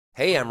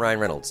Hey, I'm Ryan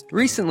Reynolds.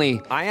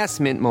 Recently, I asked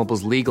Mint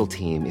Mobile's legal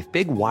team if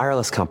big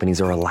wireless companies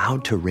are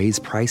allowed to raise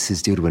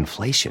prices due to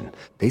inflation.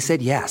 They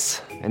said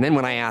yes. And then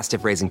when I asked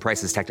if raising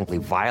prices technically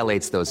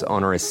violates those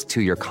onerous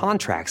two-year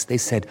contracts, they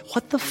said,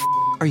 "What the f***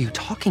 are you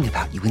talking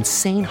about, you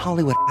insane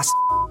Hollywood ass?"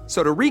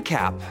 So to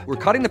recap, we're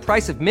cutting the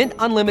price of Mint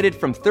Unlimited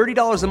from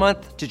 $30 a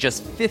month to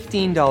just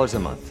 $15 a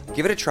month.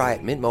 Give it a try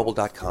at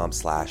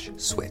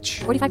mintmobile.com/switch.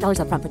 $45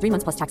 up front for 3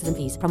 months plus taxes and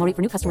fees. Promo rate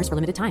for new customers for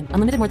limited time.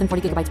 Unlimited more than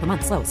 40 gigabytes per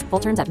month. Slows full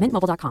terms at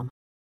mintmobile.com.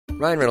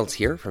 Ryan Reynolds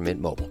here from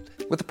Mint Mobile.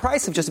 With the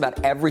price of just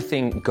about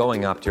everything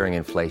going up during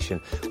inflation,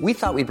 we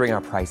thought we'd bring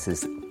our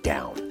prices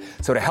down.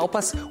 So to help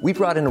us, we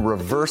brought in a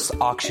reverse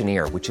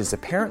auctioneer, which is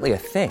apparently a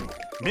thing.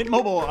 Mint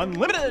Mobile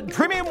Unlimited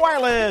Premium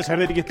Wireless. How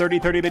to get 30,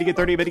 30, bit to get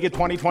 30, bit to get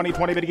 20, 20,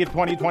 20, bit to get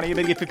 20, 20,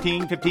 bit to get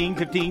 15, 15,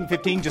 15,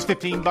 15, just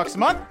 $15 a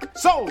month?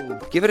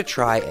 Sold! Give it a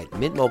try at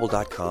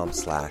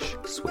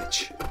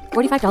mintmobile.com/switch.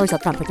 $45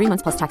 up front for 3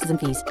 months plus taxes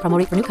and fees. Promo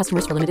rate for new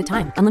customers for limited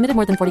time. Unlimited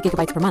more than 40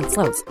 gigabytes per month.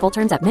 Slows full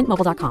terms at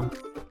mintmobile.com.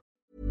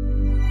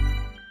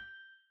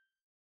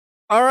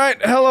 All right,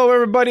 hello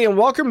everybody, and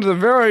welcome to the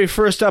very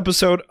first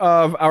episode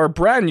of our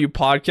brand new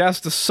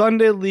podcast, the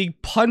Sunday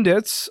League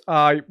Pundits.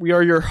 We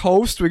are your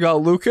host. We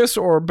got Lucas,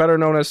 or better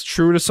known as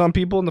True to some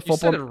people in the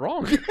football. You said it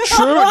wrong.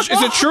 True? Is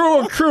it True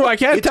or Crew? I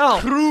can't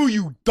tell. Crew,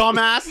 you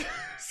dumbass.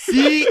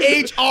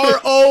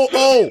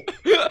 CHROO.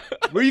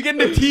 Where are you getting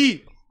the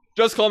T?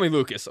 Just call me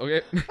Lucas,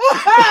 okay?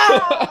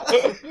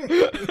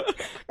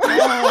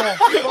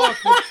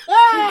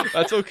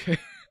 That's okay.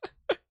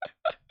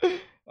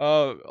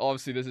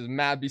 Obviously this is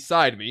Matt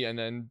beside me, and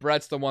then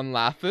Brett's the one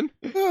laughing.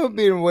 Oh,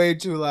 being way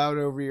too loud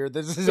over here.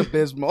 This is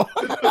abysmal.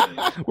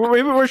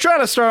 We're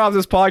trying to start off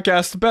this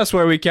podcast the best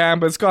way we can,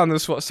 but it's gone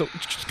this way. So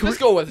Just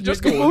go with it. We're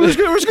just gonna go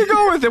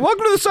with it.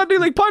 Welcome to the Sunday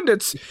League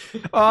Pundits.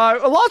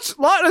 A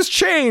lot has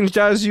changed,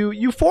 as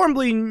you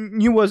formerly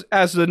knew us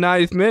as the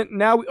 90th Minute.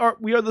 Now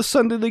we are the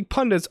Sunday League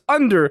Pundits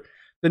under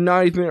the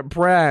 90th Minute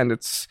brand.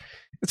 It's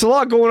a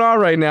lot going on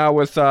right now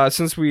with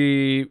since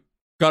we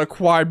got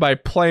acquired by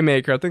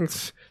Playmaker. I think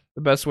it's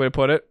the best way to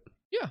put it.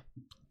 Yeah.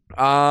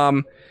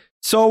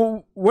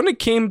 So when it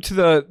came to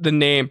the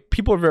name,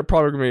 people are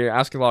probably going to be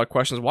asking a lot of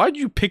questions. Why did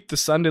you pick the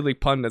Sunday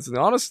League Pundits? And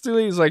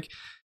honestly, it's like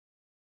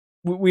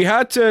we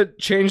had to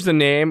change the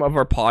name of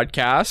our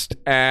podcast,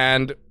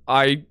 and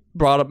I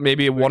brought up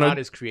maybe We're not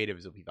as creative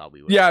as we thought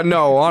we would. Yeah,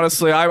 no,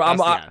 honestly, I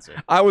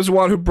was the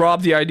one who brought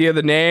up the idea of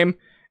the name,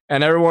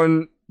 and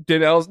everyone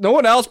did else. No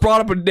one else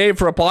brought up a name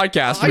for a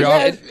podcast. To be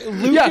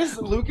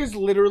honest. Lucas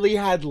literally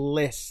had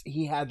lists.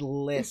 He had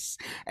lists,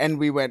 and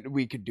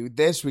we could do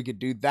this, we could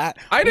do that.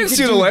 I didn't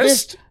see the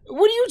list.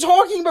 What are you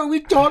talking about? We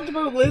talked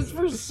about lists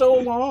for so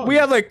long. We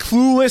had like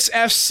Clueless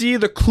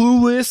FC, the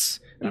Clueless.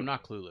 I'm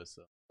not clueless,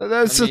 though.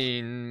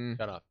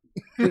 Shut up.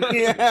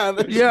 Yeah. I'm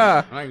not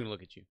even gonna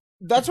look at you.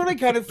 That's what I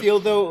kind of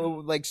feel,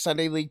 though. Like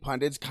Sunday League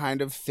Pundits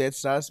kind of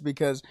fits us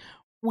because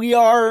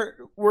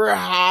we're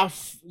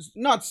half,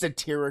 not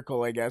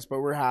satirical, I guess,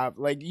 but we're half,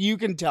 like, you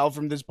can tell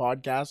from this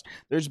podcast,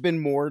 there's been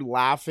more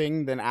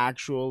laughing than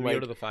actual, Three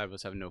out of the five of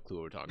us have no clue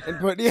what we're talking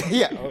about. But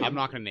yeah. I'm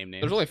not going to name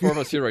names. There's only 4 of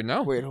us here right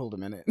now. Wait, hold a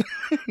minute.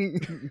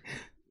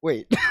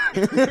 Wait.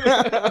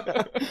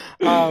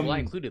 Well, I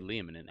included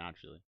Liam in it,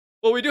 actually.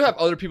 Well, we do have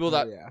other people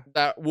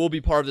that will be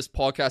part of this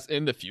podcast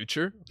in the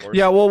future.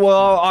 Yeah, well,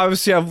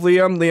 obviously have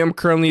Liam. Liam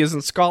currently is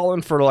in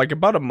Scotland for like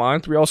about a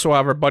month. We also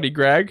have our buddy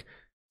Greg.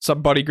 What's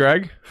up, buddy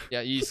Greg?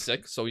 Yeah, he's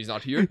sick, so he's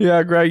not here.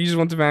 Yeah, Greg, he just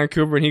went to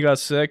Vancouver and he got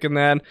sick. And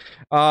then,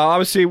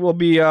 obviously, we'll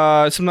be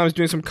sometimes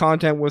doing some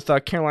content with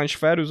Caroline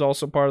Schved, who's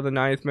also part of the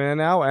 90th Minute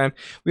now. And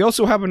we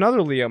also have another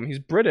Liam. He's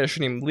British,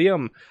 named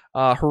Liam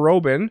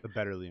Harobin. The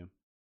better Liam.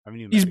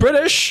 He's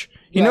British.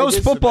 He knows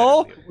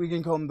football. We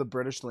can call him the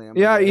British Liam.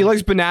 Yeah, he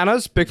likes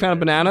bananas. Big fan of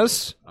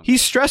bananas. He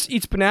stress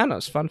eats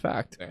bananas. Fun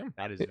fact. Damn.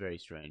 That is very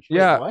strange.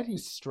 Yeah. Wait, what? He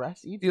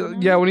stress eats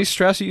bananas? Yeah, when he's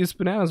stressed, he eats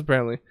bananas,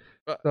 apparently.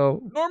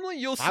 So normally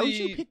you'll see. How would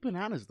you pick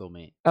bananas, though,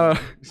 mate? I'm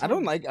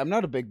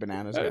not a big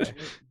bananas guy.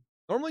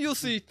 Normally you'll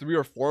see 3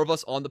 or 4 of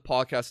us on the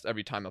podcast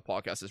every time a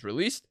podcast is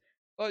released.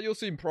 You'll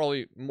see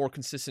probably more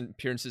consistent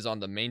appearances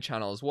on the main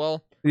channel as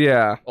well.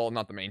 Yeah. Well,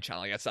 not the main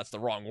channel. I guess that's the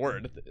wrong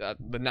word.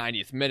 The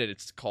 90th Minute,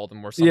 it's called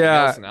more something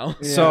else now.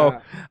 Yeah. So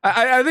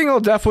I think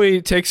it'll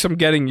definitely take some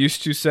getting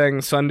used to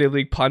saying Sunday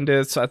League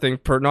Pundits. I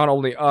think for not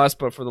only us,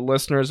 but for the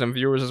listeners and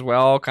viewers as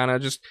well. Kind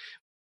of just,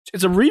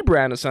 it's a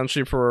rebrand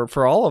essentially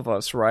for all of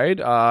us, right?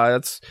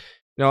 It's,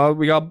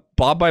 we got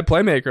bought by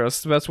Playmaker.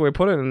 That's the best way to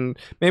put it. And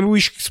maybe we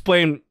should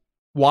explain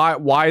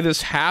why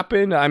this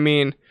happened. I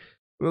mean,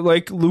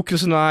 like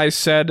Lucas and I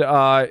said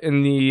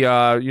in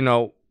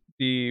the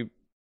the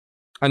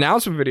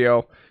announcement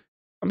video,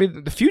 I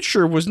mean, the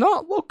future was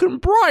not looking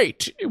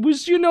bright. It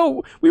was,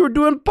 we were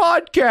doing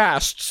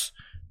podcasts.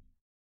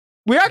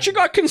 We actually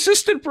got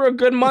consistent for a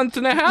good month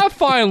and a half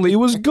finally. It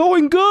was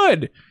going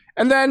good.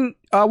 And then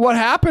what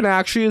happened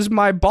actually is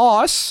one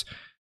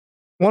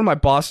of my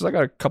bosses, I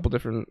got a couple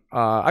different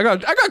I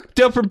got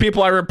different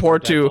people I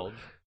report to.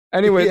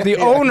 Anyway,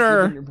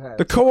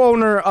 the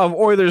co-owner of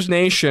Oilers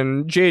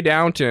Nation, Jay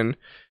Downton,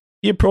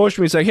 he approached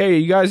me. He's like, "Hey,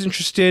 you guys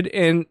interested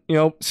in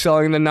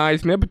selling the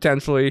ninth mid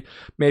potentially?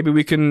 Maybe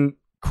we can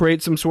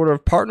create some sort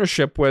of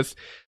partnership with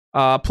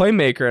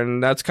Playmaker."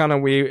 And that's kind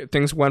of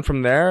things went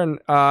from there. And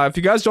if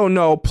you guys don't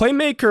know,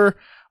 Playmaker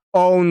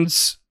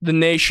owns the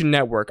Nation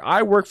Network.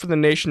 I work for the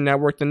Nation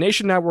Network. The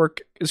Nation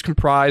Network is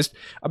comprised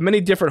of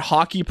many different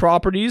hockey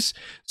properties.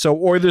 So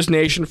Oilers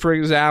Nation, for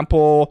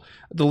example,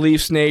 the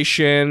Leafs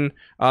Nation,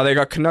 they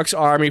got Canucks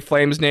Army,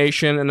 Flames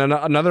Nation, and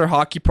another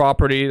hockey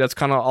property that's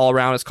kind of all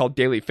around is called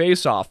Daily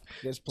Faceoff.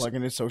 Just plug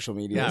into social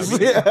media. Are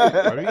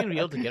we going to be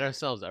able to get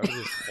ourselves out of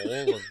this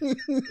hole of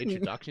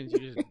introductions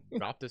you just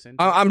dropped us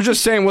into? I'm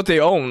just saying what they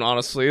own,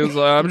 honestly.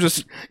 I'm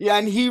just... Yeah,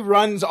 and he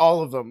runs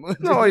all of them.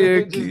 No,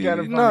 it's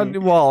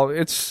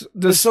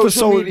the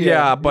social media.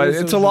 Yeah, but The it's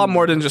a social lot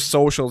more media. than just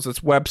socials. It's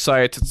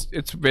websites,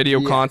 it's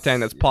video Yes,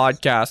 content, it's yes.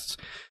 podcasts.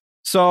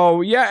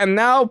 So yeah, and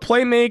now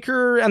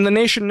Playmaker and the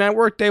Nation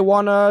Network, they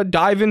want to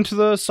dive into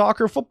the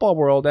soccer football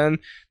world, and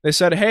they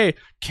said, "Hey,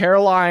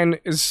 Caroline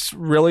is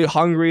really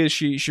hungry.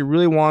 She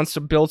really wants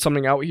to build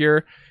something out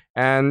here,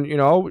 and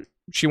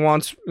she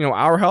wants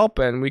our help,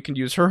 and we can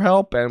use her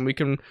help, and we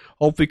can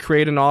hopefully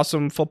create an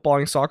awesome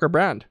footballing soccer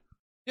brand."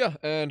 Yeah,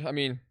 and I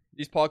mean,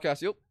 these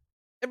podcasts,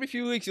 every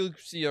few weeks you'll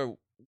see a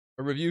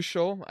review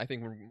show. I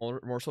think we're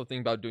more so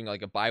thinking about doing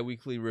like a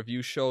bi-weekly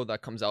review show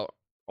that comes out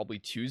probably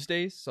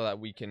Tuesdays, so that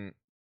we can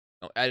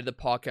edit the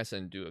podcast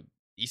and do a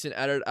decent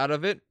edit out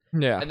of it.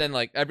 Yeah. And then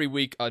like every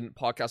week a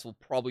podcast will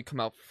probably come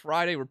out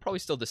Friday. We're probably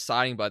still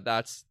deciding, but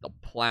that's the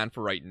plan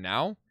for right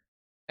now.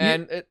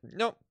 And it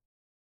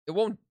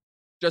won't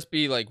just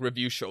be like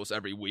review shows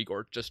every week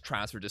or just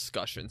transfer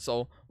discussion.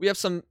 So we have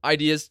some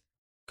ideas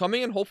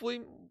coming, and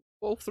hopefully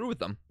we'll through with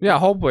them. Yeah,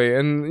 hopefully.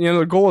 And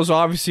the goal is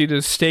obviously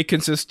to stay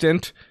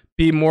consistent,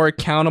 be more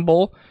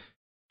accountable.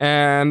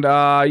 And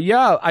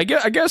I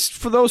guess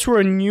for those who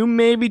are new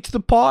maybe to the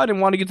pod and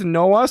want to get to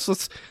know us,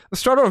 let's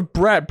start off with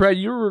Brett. Brett,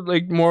 you were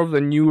like more of the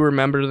newer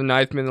member of the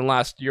ninth man in the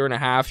last year and a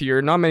half here.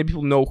 Not many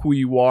people know who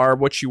you are,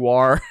 what you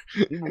are.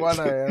 What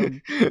I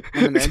am.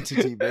 I'm an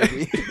entity,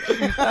 baby.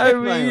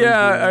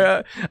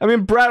 I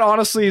mean, Brett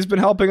honestly has been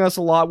helping us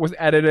a lot with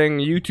editing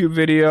YouTube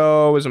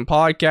videos and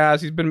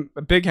podcasts. He's been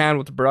a big hand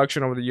with the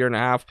production over the year and a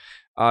half.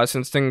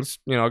 Since things,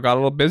 got a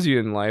little busy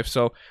in life.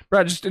 So,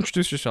 Brad, just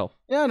introduce yourself.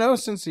 Yeah, no,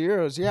 since the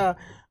Euros, yeah.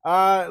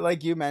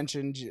 Like you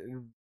mentioned,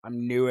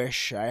 I'm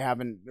newish. I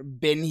haven't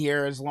been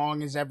here as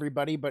long as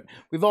everybody, but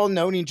we've all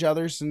known each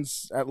other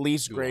since at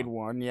least grade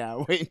 1.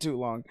 Yeah, way too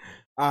long.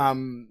 Waz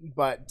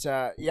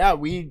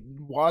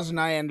and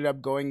I ended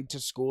up going to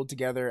school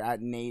together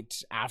at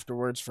Nate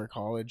afterwards for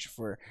college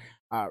for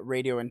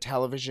radio and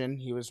television.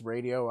 He was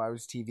radio, I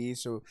was TV.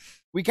 So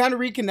we kind of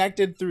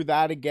reconnected through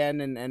that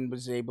again and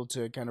was able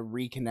to kind of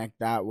reconnect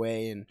that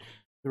way. And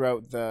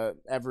throughout the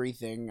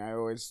everything, I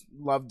always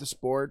loved the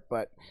sport,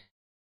 but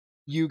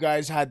you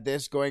guys had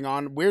this going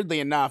on, weirdly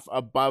enough,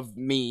 above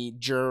me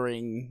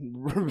during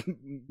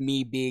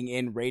me being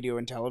in radio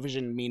and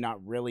television, me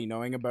not really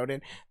knowing about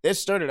it.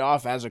 This started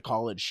off as a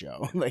college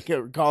show, like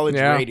a college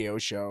radio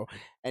show.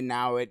 And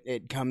now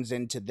it comes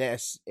into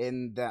this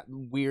in that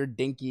weird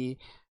dinky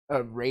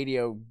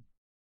radio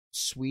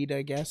suite,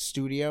 I guess,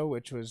 studio,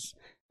 which was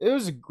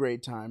a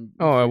great time.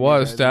 Oh, it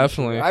was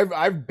definitely.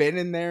 I've been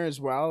in there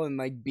as well, and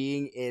like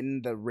being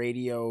in the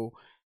radio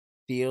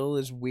feel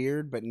is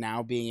weird, but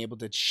now being able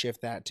to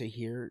shift that to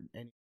here.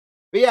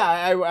 But yeah,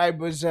 I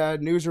was a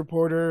news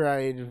reporter.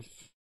 I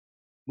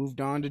moved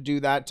on to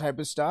do that type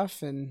of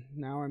stuff, and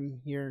now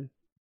I'm here.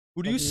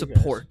 Who do you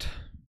support?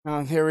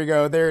 Oh, there we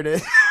go. There it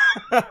is.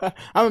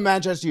 I'm a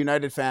Manchester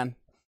United fan.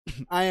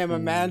 I am a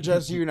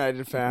Manchester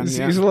United fan. He's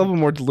a little bit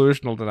more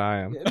delusional than I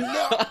am.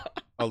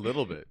 A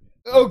little bit.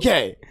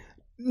 Okay.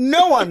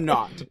 No, I'm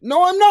not.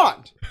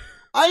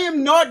 I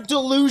am not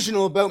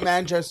delusional about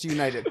Manchester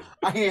United.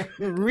 I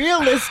am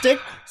realistic.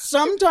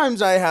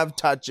 Sometimes I have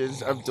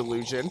touches of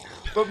delusion,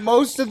 but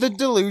most of the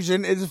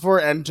delusion is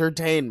for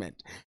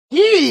entertainment.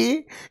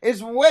 He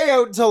is way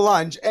out to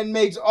lunch and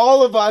makes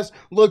all of us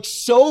look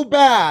so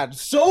bad.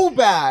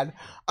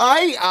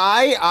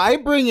 I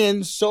bring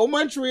in so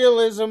much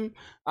realism.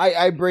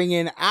 I bring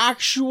in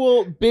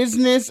actual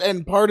business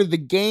and part of the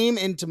game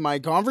into my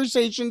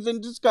conversations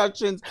and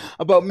discussions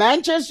about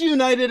Manchester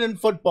United and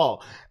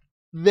football.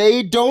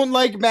 They don't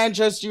like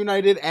Manchester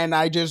United, and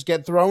I just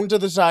get thrown to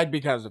the side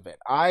because of it.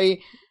 I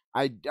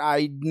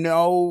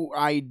know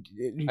I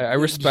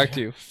respect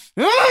you.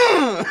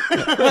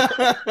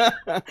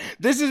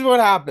 This is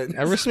what happens.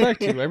 I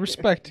respect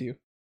you.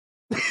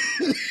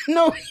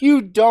 No,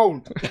 you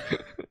don't.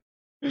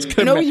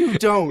 No, you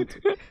don't.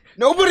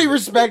 Nobody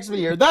respects me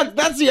here.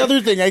 That's the other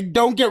thing. I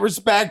don't get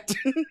respect.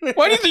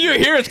 Why do you think you're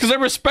here? It's because I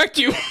respect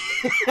you.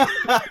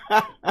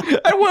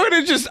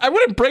 I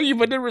wouldn't bring you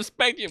if I didn't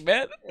respect you,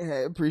 man. Hey,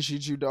 I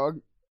appreciate you,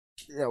 dog.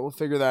 Yeah, we'll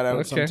figure that out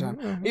Okay.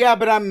 sometime. Yeah,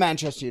 but I'm a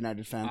Manchester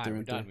United fan through I'm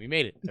and done. through. We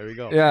made it. There we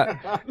go.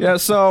 Yeah.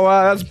 So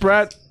that's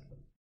Brett.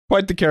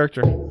 Quite the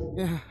character.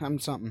 Yeah, I'm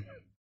something.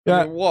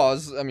 Yeah.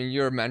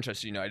 You're a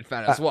Manchester United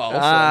fan as well. So,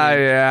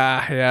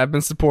 Yeah. I've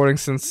been supporting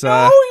since.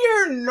 No,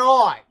 you're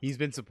not. He's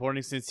been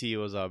supporting since he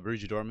was a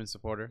Borussia Dortmund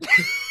supporter,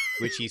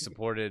 which he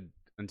supported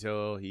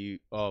until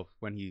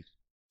when he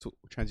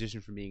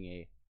transitioned from being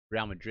a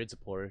Real Madrid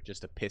supporter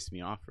just to piss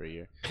me off for a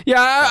year.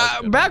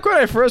 Yeah, back when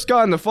I first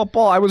got into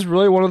football, I was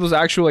really one of those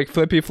actual like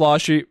flippy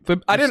floshy.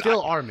 I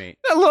Still are, mate.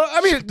 Look,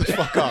 I mean,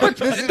 Fuck up.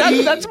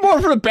 that's more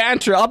for the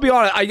banter. I'll be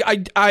honest.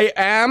 I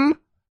am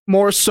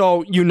more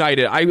so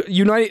United.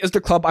 United is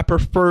the club I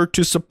prefer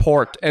to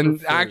support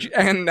and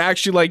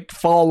actually like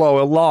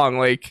follow along.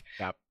 Like,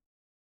 Cap.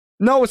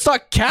 No, it's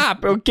not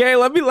cap. Okay,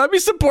 let me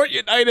support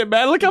United,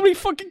 man. Look how many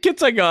fucking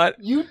kids I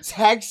got. You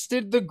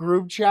texted the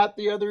group chat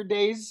the other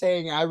day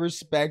saying I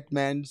respect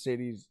Man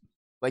City's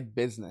like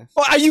business.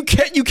 Well, you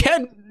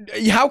can't.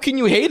 How can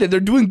you hate it? They're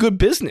doing good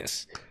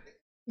business.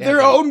 They're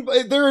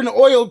an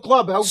oil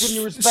club. How can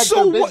you respect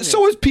their business?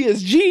 So is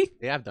PSG.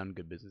 They have done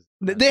good business.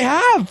 They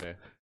have.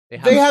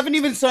 They haven't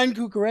even signed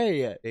Cucurella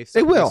yet.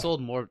 They will.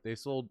 They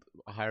sold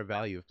a higher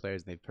value of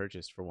players than they've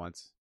purchased for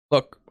once.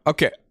 Look,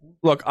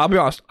 I'll be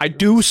honest. I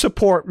do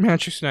support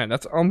Manchester United.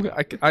 That's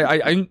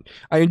I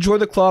enjoy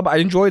the club. I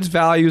enjoy its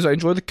values. I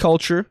enjoy the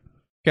culture.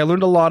 Okay, I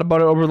learned a lot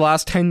about it over the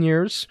last 10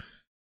 years.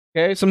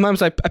 Okay,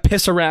 sometimes I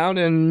piss around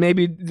and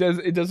maybe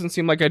it doesn't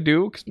seem like I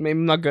do because maybe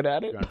I'm not good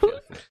at it.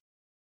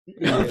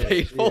 You're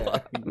unfaithful.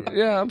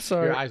 Yeah, I'm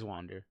sorry. Your eyes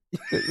wander.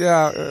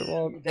 Yeah,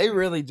 well, They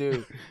really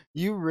do.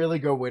 You really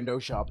go window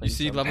shopping. You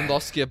see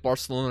Lewandowski at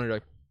Barcelona, and you're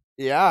like,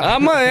 Yeah.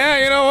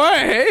 yeah, you know what?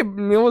 Hey,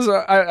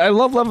 I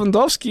love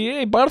Lewandowski.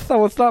 Hey, Barca,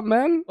 what's up,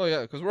 man? oh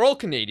yeah, because we're all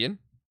Canadian.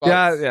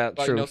 Yeah,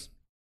 but, true.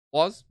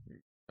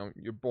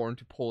 You're born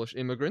to Polish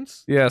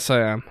immigrants, Yes,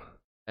 I am.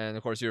 and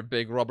of course you're a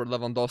big Robert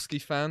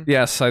Lewandowski fan.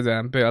 Yes, I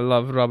am. I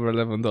love Robert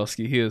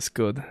Lewandowski. He is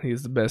good.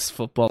 He's the best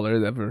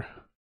footballer ever.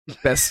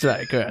 Best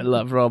striker. I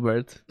love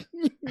Robert.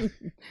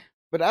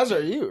 But as are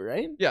you,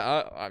 right?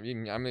 Yeah, I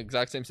mean, I'm in the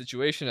exact same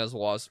situation as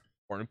was.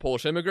 Born in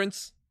Polish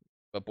immigrants,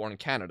 but born in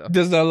Canada.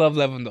 Does not love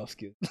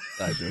Lewandowski.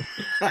 I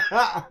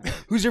do.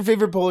 Who's your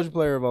favorite Polish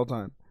player of all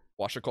time?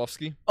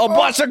 Waszakowski. Oh,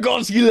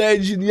 Waszakowski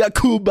legend.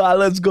 Yakuba,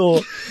 let's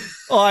go.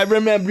 Oh, I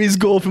remember his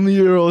goal from the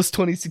Euros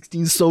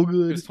 2016. So It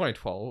good. was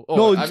 2012.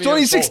 No, I mean,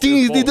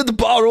 2016. He did the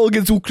power roll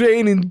against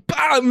Ukraine and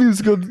bam, he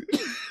was good.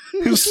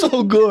 He was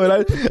so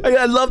good.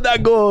 I love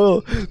that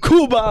goal.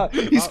 Kuba.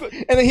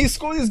 And then he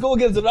scored his goal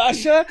against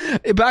Russia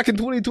back in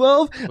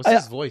 2012. What's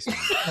his voice? Man?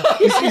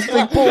 He's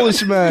like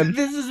Polish, man.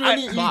 This is when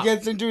he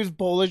gets into his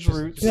Polish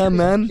roots. Yeah,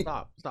 man.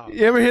 Stop.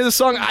 You ever hear the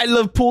song I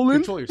Love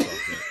Poland? Control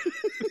yourself, man.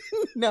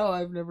 No,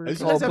 I've never.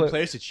 It's heard nice to of have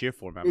players to cheer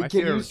for, man. My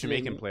Can you favorite sing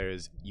Jamaican it? player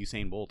is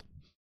Usain Bolt.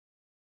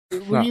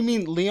 What do you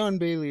mean? Leon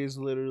Bailey is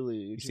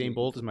literally. Usain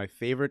Bolt is my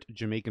favorite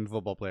Jamaican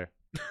football player.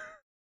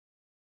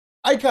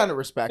 I kind of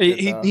respect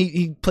it. Though.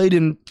 He played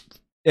in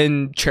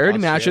charity Australia.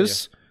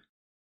 matches.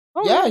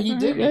 Yeah, he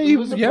did. Yeah, He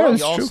was a pro.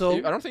 it's He true. also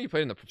I don't think he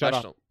played in the shut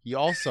professional. up. He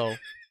also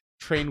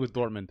trained with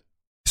Dortmund.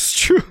 It's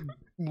true.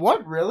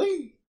 What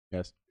really?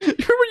 Yes. You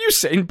remember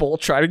Usain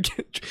Bolt trying to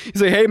get?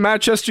 He's like, "Hey,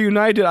 Manchester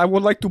United, I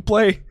would like to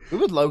play." We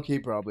would low key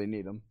probably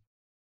need him.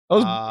 I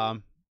was,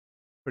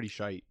 Pretty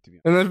shite to be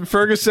honest. and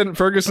then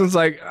Ferguson's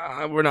like,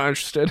 "We're not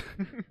interested."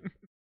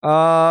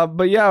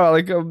 But yeah,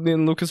 like me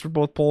and Lucas were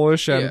both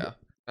Polish, and Yeah.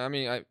 I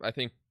mean, I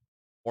think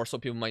more so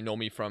people might know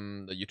me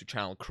from the YouTube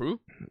channel Crew.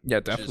 yeah,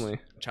 which is definitely.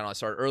 a channel I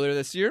started earlier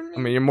this year. I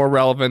mean, you're more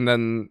relevant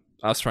than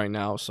us right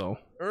now, so.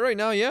 Right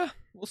now, yeah.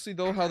 We'll see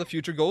though how the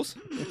future goes.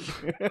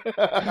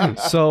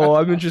 So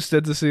I'm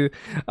interested to see.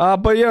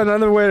 But yeah,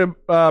 another way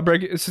to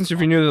break it, since if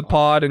you're new to the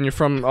pod and you're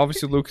from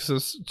obviously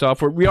Lucas's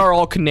stuff, we are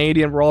all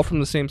Canadian. We're all from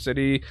the same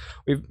city.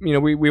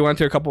 We went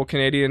to a couple of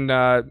Canadian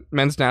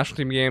men's national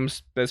team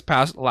games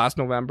last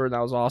November, and that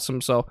was awesome.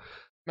 So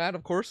Matt,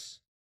 of course.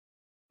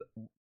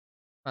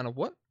 Kind of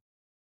what?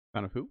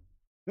 Kind of who?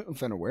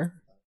 Fan of where?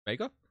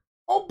 Mega?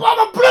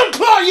 Obama blood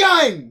clot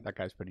young. That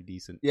guy's pretty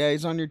decent. Yeah,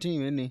 he's on your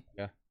team, isn't he?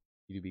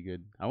 He'd be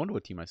good. I wonder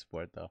what team I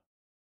support though.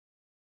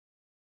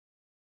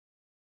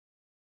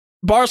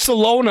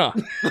 Barcelona.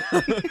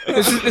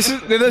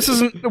 This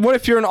isn't. What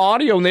if you're an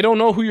audio and they don't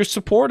know who you're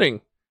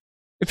supporting?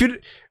 If you're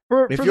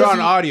on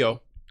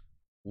audio,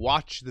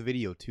 watch the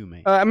video too,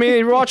 mate. I mean,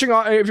 if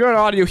you're on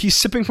audio, he's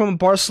sipping from a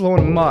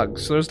Barcelona mug,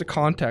 so there's the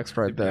context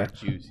right there.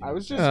 I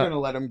was just gonna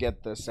let him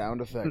get the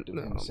sound effect of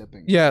him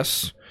sipping.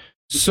 Yes.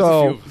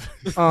 So,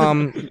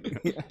 done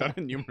it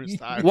numerous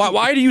times.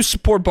 why do you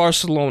support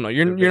Barcelona?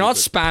 You're very not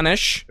good.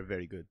 Spanish. They're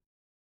very good.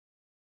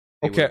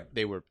 Okay.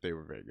 They were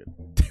very good.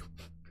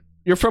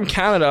 You're from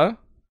Canada.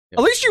 Yeah.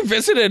 At least you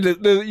visited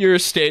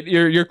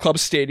your club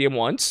stadium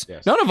once.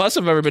 Yes. None of us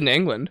have ever been to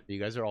England. You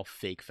guys are all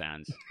fake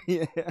fans.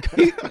 Yeah.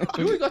 We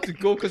only got to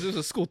go because it was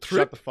a school Shut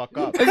trip. the fuck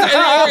up.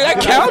 That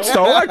counts,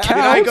 though. That Did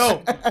I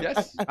counts. go?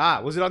 Yes.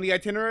 Was it on the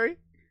itinerary?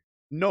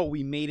 No,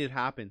 we made it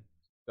happen.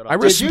 I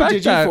Did respect you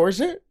that. force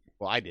it?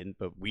 Well, I didn't,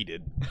 but we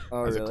did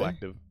Oh, as a really?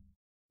 collective.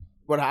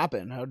 What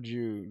happened? How did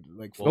you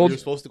like? Well, we were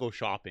supposed to go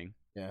shopping,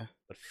 Yeah.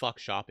 but fuck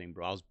shopping,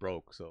 bro. I was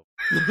broke, so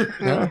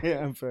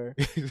Yeah, I'm fair.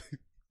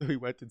 we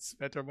went and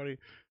spent our money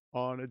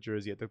on a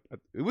jersey. It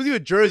wasn't even a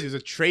jersey; it was a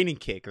training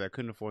kit because I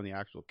couldn't afford the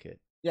actual kit.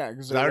 Yeah,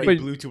 because I already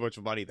blew too much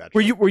money that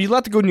Were trip. you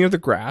allowed to go near the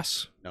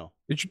grass? No.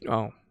 Did you?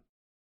 Oh,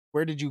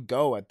 where did you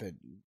go at the?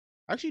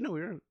 Actually, no, we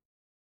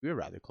were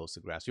rather close to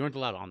grass. We weren't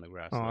allowed on the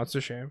grass. oh, though. that's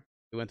a shame.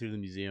 We went through the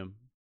museum,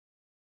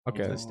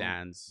 Okay, to the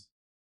stands,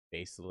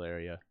 base little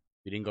area.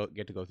 We didn't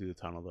get to go through the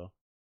tunnel though.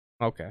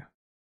 okay.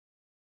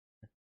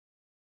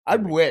 I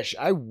wish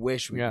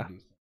we Yeah. could do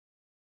that.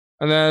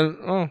 And then,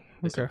 oh,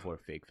 Listen okay. for a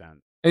fake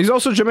fan And he's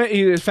also Jamaican.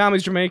 His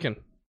family's Jamaican.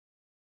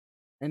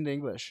 And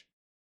English.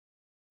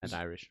 and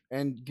Irish.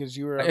 And because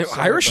you were Hey, upset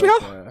Irish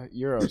about, now?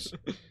 Euros.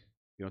 You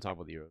don't talk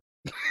about the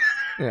Euros.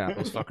 Yeah.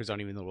 Those fuckers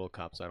aren't even in the World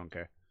Cup, so I don't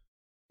care.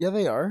 Yeah,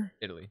 they are.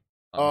 Italy.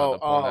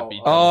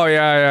 Oh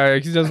yeah.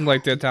 He doesn't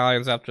like the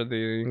Italians after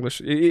the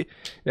English. Yeah.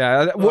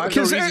 Well, I have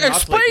no reason not to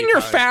Explain like the your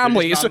Italians. They're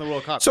family. just So, not in the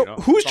World Cup, so you know?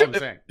 who's That's all I'm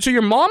saying. so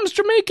your mom's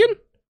Jamaican?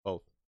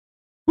 Both.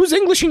 Who's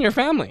English in your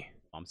family?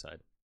 Mom's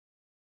side.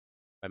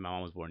 My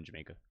mom was born in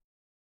Jamaica.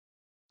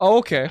 Oh,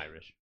 okay.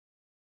 Irish.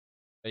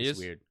 He It's is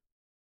weird.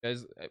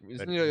 Guys,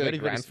 isn't Very, your very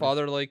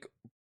grandfather like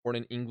born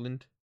in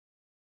England?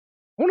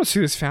 I want to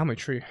see this family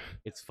tree.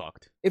 It's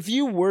fucked. If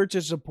you were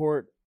to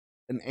support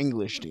an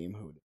English team,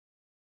 who?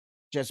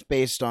 Just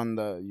based on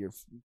your.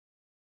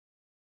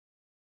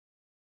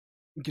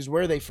 Because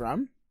where are they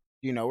from?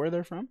 Do you know where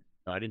they're from?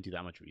 No, I didn't do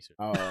that much research.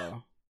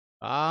 Oh,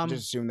 I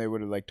just assume they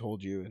would have like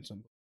told you and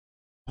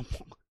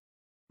something.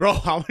 Bro,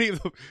 how many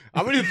of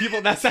the people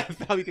in that side of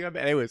the family think I'm?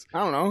 Anyways, I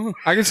don't know.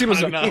 I can see him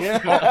as I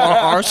don't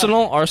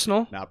know.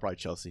 Arsenal. nah, probably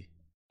Chelsea.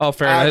 Oh,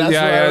 fair. Ah, that's what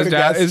I Yeah. would've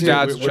guessed His too.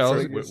 dad's We're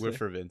Chelsea. for-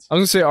 We're Vince. I was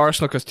gonna say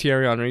Arsenal because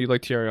Thierry Henry. You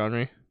like Thierry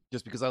Henry?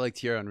 Just because I like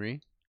Thierry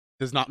Henry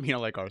does not mean I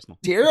like Arsenal.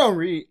 Thierry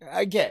Henry,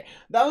 I get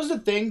that was the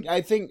thing.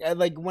 I think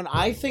like when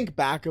I think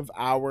back of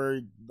our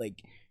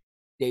like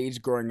days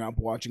growing up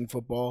watching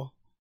football,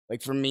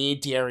 like for me,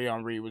 Thierry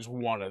Henry was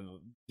one of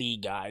the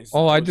guys.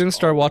 Oh, that I was didn't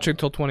start all- watching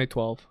until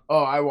 2012.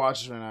 Oh, I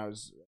watched when I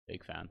was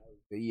Big fan.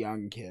 a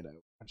young kid.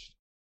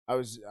 I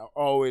was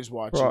always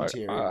watching Bro,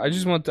 Thierry.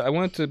 I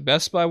went to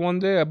Best Buy one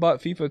day. I bought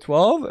FIFA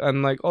 12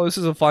 and like, oh, this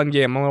is a fun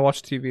game. I'm gonna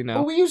watch TV now.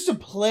 But we used to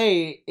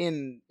play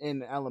in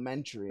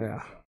elementary.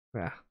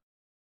 Yeah.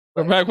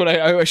 But back when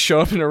I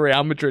showed up in a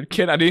Real Madrid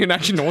kid, I didn't even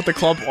actually know what the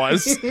club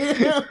was.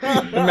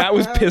 And Matt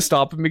was pissed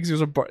off because he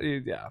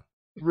was yeah.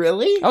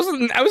 Really? I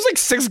was like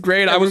 6th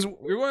grade. Yeah, I was we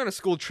were going on a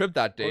school trip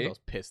that I day, was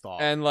pissed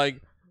off. and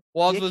like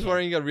Waz was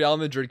wearing a Real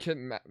Madrid kit.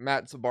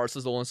 Matt's a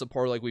Barcelona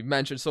supporter, like we've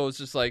mentioned. So it's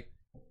just like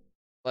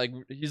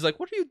he's like,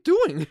 "What are you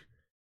doing?"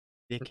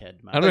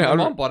 Dickhead, man. I don't know. My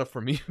mom bought it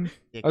for me.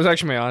 I was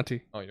actually my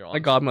auntie, Oh, you're on. my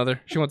godmother.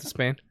 She went to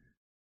Spain.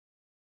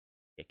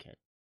 Dickhead.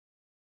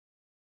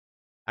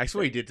 I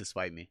swear he did to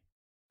spite me.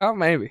 Oh,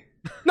 maybe.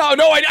 No,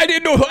 I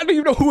didn't know. I didn't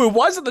even know who it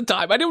was at the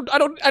time. I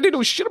didn't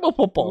know shit about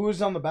Who football.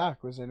 was on the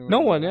back? Was anyone? No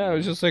on the one. back? Yeah, it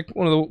was just like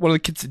one of the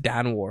kids that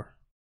Dan wore.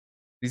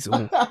 These.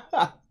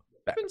 I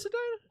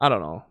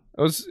don't know.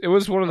 It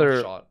was one of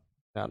their. Shot.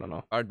 I don't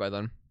know. Hard by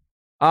then.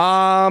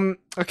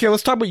 Okay,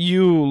 let's talk about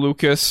you,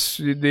 Lucas,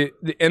 the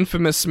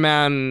infamous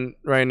man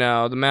right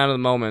now, the man of the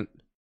moment,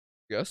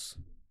 Yes.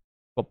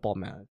 football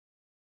man.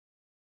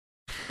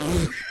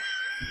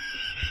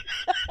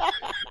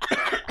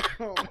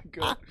 Oh my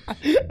god!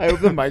 I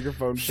hope the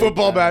microphone. picked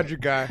Football that up. manager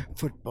guy.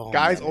 Football.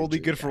 Guy's manager only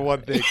good for guy.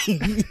 one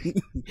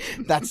thing.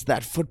 That's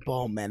that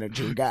football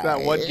manager guy.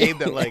 That one game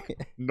that like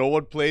no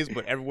one plays,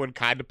 but everyone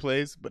kind of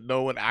plays, but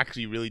no one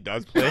actually really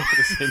does play at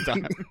the same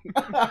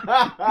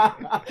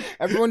time.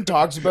 Everyone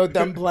talks about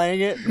them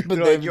playing it, but They're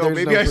they, like, yo, there's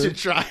maybe no I proof. should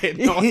try it.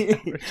 No one ever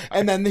tries.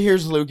 And then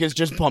here's Lucas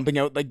just pumping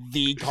out like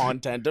the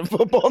content of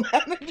Football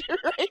Manager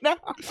right now.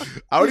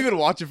 I don't even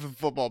watch it for the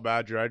football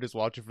manager. I just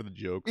watch it for the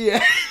jokes. Yeah,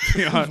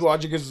 be he's honest.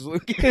 watching because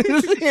Lucas.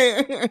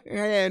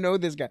 I know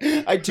this guy.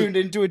 I tuned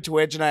into a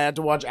Twitch and I had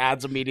to watch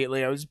ads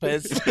immediately. I was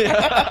pissed.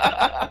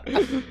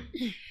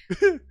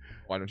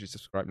 Why don't you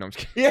subscribe? No, I'm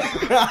just kidding.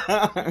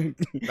 Yeah,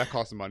 That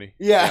costs some money.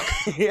 yeah.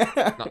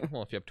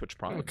 Well, if you have Twitch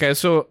Prime. Okay,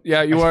 so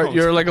yeah,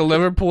 you're like a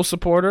Liverpool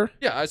supporter.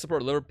 Yeah, I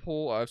support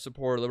Liverpool. I've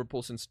supported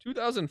Liverpool since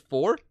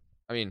 2004.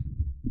 I mean,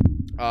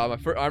 I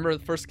remember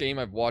the first game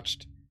I've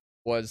watched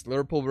was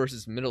Liverpool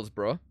versus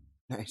Middlesbrough,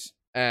 Nice.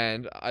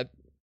 and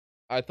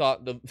I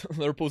thought the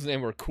Liverpool's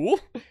name were cool,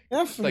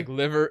 Yeah, like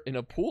liver in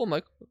a pool. I'm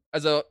like,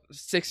 as a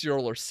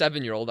 6-year-old or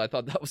 7-year-old, I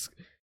thought that was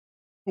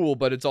cool,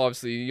 but it's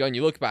obviously when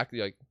you look back,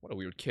 you're like, what a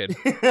weird kid.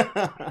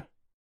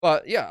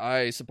 But yeah,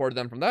 I supported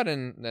them from that,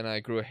 and then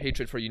I grew a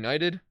hatred for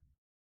United.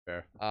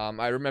 Fair.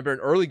 I remember an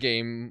early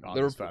game, God,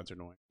 those fans are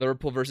annoying.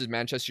 Liverpool versus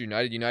Manchester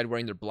United. United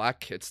wearing their black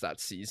kits that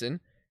season,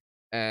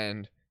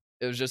 and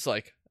it was just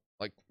like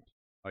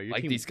Oh, your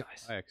like team, these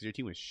guys. Oh, yeah, because your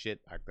team was shit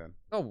back then.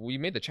 No, we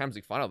made the Champions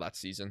League final that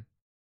season.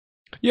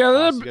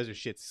 Yeah, So you guys are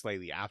shit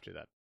slightly after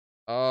that.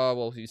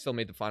 Well, he still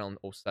made the final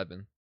in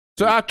 07.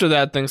 so after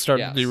that, things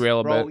started Yes. to derail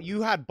a Bro, bit.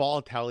 you had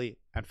Balotelli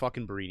and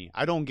fucking Barini.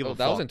 I don't give a Oh, fuck.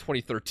 that was in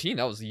 2013.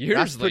 That was years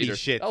That's pretty later.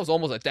 shit. That was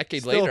almost a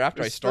decade Still- later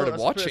after I still- started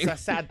watching.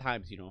 That's sad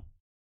times, you know.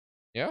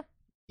 Yeah.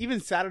 Even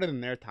sadder than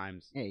their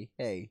times. Hey.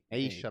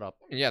 Hey, shut up.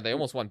 Yeah, they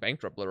almost went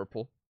bankrupt,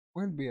 Liverpool.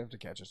 When did we have to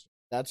catch us?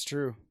 That's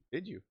true.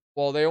 Did you?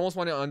 Well, they almost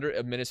went under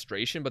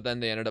administration, but then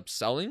they ended up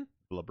selling.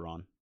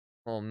 LeBron.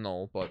 Oh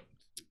no, but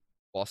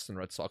Boston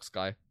Red Sox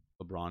guy.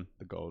 LeBron,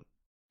 the GOAT.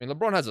 I mean,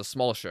 LeBron has a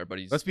small share, but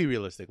he's. Let's be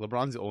realistic.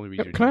 LeBron's the only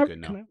reason you're Can doing I, good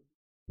now.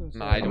 can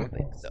Nah, I don't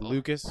think so.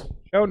 Lucas,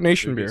 I shout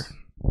Nation Beer?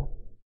 Lucas.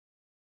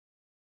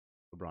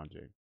 LeBron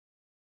James.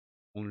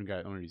 Only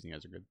reason you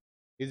guys are good.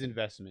 His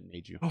investment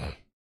made you.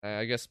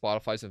 I guess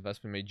Spotify's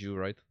investment made you,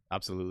 right?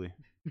 Absolutely.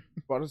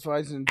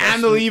 Spotify's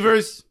And the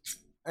levers.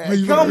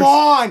 Come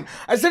on!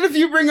 I said if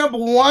you bring up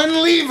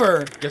one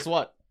lever. Guess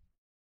what?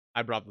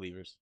 I brought the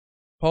levers.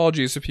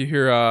 Apologies if you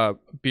hear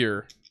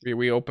beer.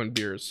 We open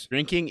beers.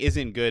 Drinking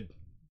isn't good.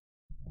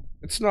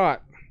 It's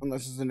not.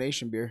 Unless it's a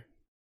Nation beer.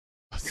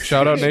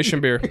 Shout out Nation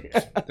Beer.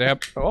 They have.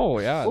 Oh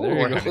yeah,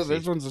 there you go.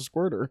 This one's a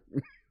squirter.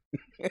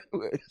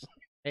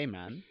 Hey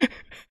man.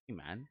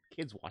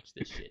 Kids watch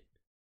this shit.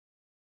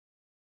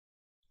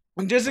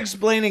 I'm just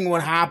explaining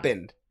what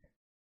happened.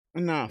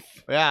 Enough.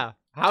 Yeah.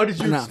 How did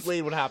you Enough.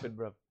 explain what happened,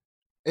 bro?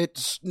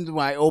 It's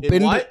I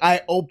opened what?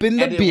 the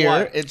And it beer.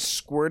 what? It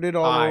squirted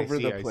all over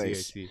the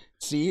place. I see.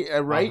 See,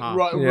 right,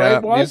 Uh-huh. Yeah,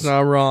 right, was? he's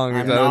not wrong.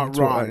 I'm That- not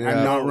wrong. yeah.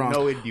 I'm not wrong.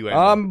 No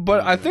innuendo.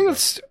 But I think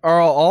it's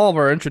all of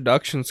our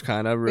introductions,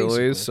 kind of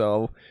really. Basically.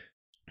 So,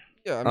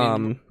 Yeah, I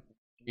mean,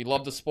 we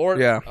love the sport.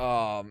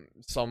 Yeah.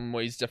 Some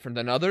ways different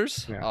than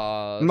others. Yeah.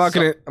 I'm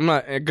I'm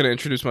not gonna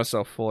introduce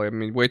myself fully. I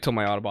mean, wait till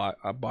my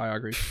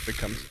autobiography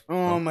becomes.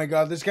 Oh my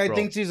god, this guy Bro.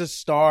 thinks he's a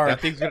star.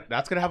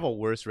 That's gonna have a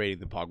worse rating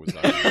than Pogba's.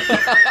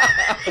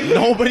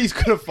 Nobody's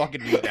gonna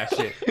fucking read that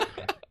shit.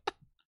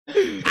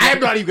 I'm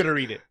not even gonna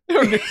read it.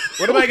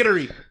 What am I gonna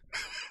read?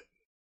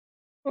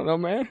 I don't know,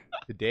 man.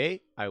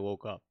 Today, I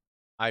woke up.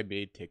 I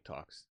made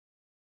TikToks.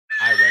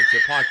 I went to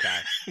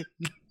podcast.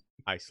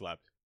 I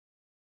slept.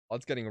 Oh,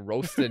 it's getting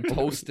roasted,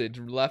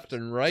 toasted left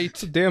and right.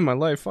 It's a day of my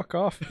life. Fuck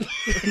off.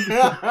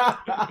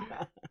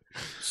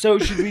 So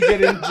should we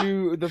get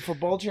into the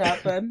football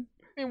chat then?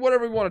 I mean,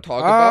 whatever we want to talk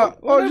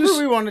about. Whatever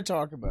we want to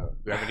talk about.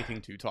 Do you have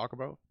anything to talk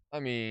about? I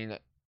mean,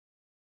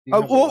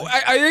 Well,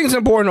 I think it's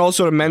important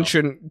also to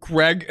mention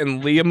Greg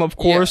and Liam, of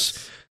course.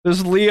 yes.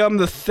 There's Liam,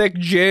 the thick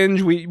ginge.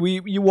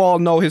 You all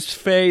know his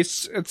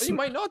face. But you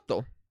might not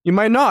though. You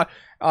might not.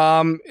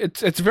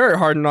 It's very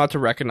hard not to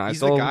recognize. He's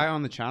the guy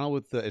on the channel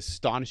with the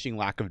astonishing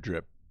lack of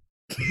drip.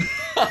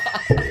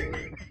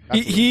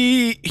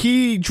 He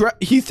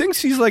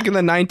thinks he's like in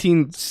the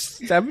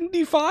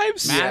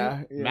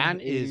 1975s. Man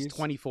is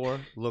 24.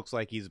 Looks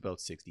like he's about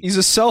 60. He's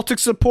a Celtic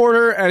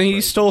supporter, and he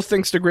Crazy. still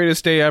thinks the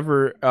greatest day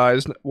ever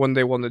is when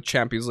they won the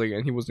Champions League,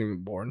 and he wasn't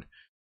even born.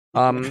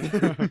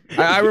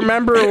 I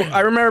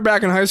remember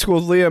back in high school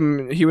with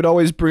Liam, he would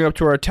always bring up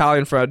to our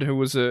Italian friend who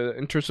was an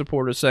Inter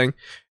supporter saying,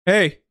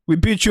 "Hey, we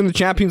beat you in the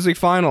Champions League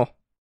final."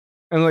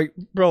 And like,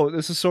 bro,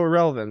 this is so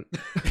irrelevant.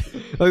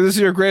 Like, this is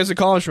your greatest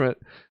accomplishment.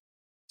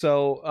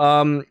 So,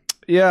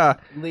 yeah.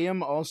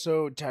 Liam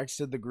also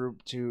texted the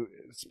group to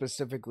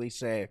specifically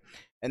say,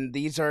 and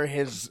these are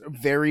his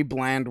very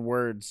bland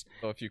words.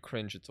 So if you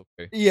cringe, it's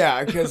okay.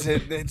 Yeah, because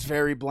it's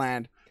very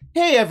bland.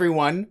 Hey,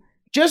 everyone.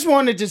 Just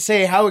wanted to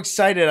say how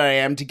excited I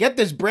am to get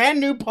this brand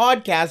new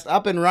podcast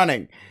up and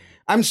running.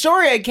 I'm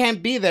sorry I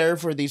can't be there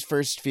for these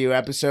first few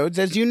episodes.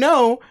 As you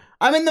know,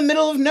 I'm in the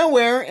middle of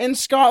nowhere in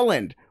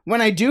Scotland. When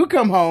I do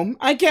come home,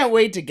 I can't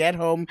wait to get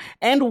home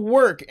and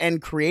work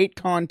and create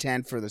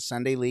content for the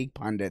Sunday League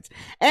Pundits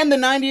and the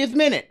 90th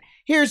Minute.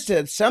 Here's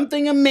to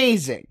something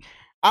amazing.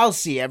 I'll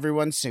see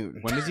everyone soon.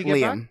 When does he get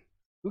Liam. back?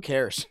 Who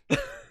cares?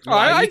 No,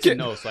 I need to get-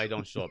 know so I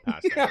don't show up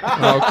past.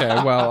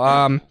 Okay,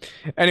 well,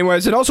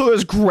 anyways, and also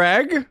there's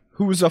Greg,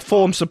 who's a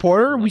Fulham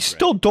supporter. We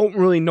still don't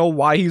really know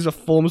why he's a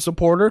Fulham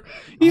supporter.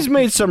 He's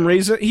made some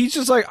reason. He's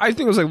just like, I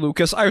think it was like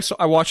Lucas. I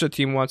watched the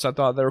team once. I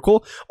thought they were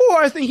cool.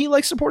 Or I think he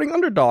likes supporting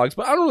underdogs,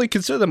 but I don't really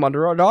consider them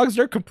underdogs.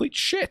 They're complete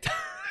shit.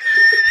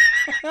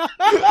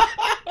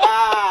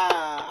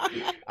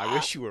 I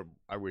wish you were.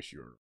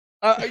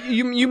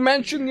 You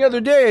mentioned the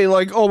other day,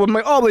 like,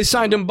 they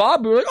signed him,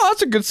 Bob. We were like, oh,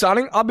 that's a good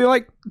signing. I'll be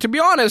like, to be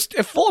honest,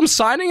 if Fulham's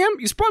signing him,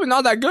 he's probably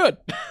not that good.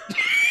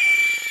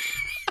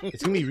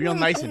 It's gonna be real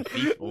nice and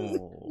FIFA.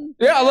 Oh.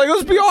 Yeah, like,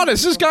 let's be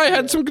honest. This guy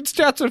had some good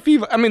stats on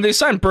FIFA. I mean, they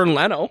signed Bern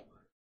Leno.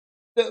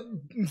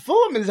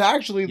 Fulham is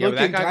actually Yeah, but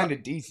that looking guy kind got-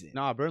 of decent.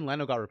 Nah, Bern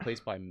Leno got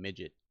replaced by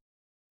Midget.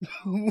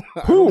 Who?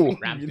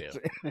 Ramsdale.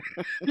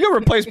 You got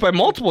replaced by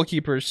multiple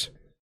keepers.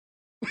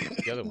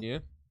 The other one. Yeah.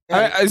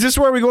 Is this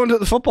where we go into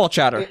the football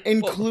chatter?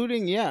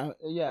 Including,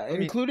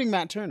 including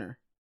Matt Turner.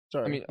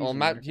 Sorry. I mean,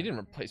 he didn't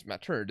replace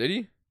Matt Turner, did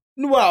he?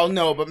 Well,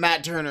 no, but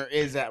Matt Turner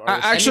is at.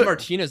 Actually- Andy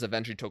Martinez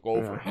eventually took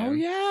over. Oh him.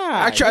 yeah.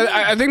 Actually,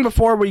 I think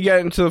before we get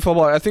into the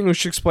football, I think we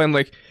should explain,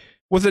 like,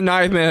 with the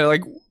 9th minute,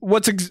 like,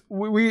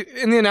 we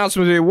in the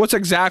announcement today, what's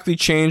exactly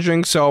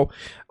changing. So,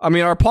 I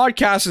mean, our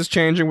podcast is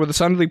changing with the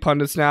Sunday League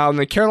Pundits now, and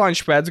then Caroline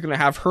Schved's going to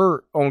have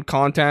her own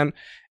content,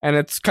 and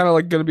it's kind of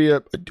like going to be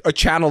a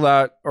channel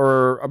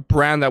or a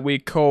brand that we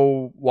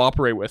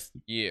cooperate with.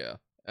 Yeah.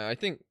 I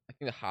think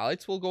the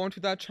highlights will go into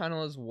that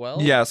channel as well.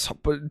 Yes,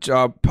 but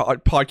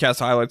podcast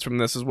highlights from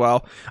this as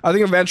well. I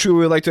think eventually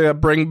we'd like to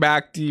bring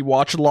back the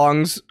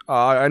watch-alongs.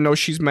 I know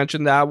she's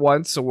mentioned that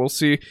once, so we'll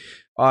see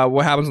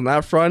what happens on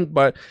that front.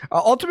 But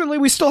ultimately,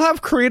 we still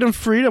have creative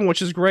freedom,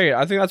 which is great.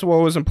 I think that's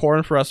what was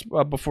important for us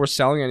before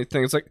selling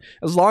anything. It's like,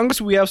 as long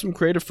as we have some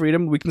creative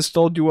freedom, we can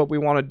still do what we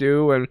want to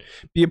do and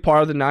be a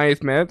part of the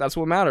 90th minute. That's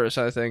what matters,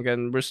 I think,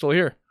 and we're still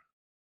here.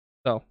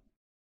 So,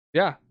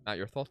 yeah. Not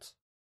your thoughts?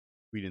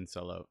 We didn't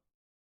sell out.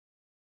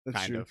 That's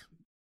Kind true. of.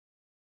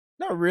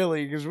 Not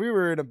really, because we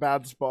were in a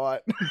bad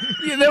spot.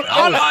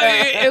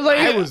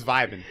 I was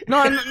vibing.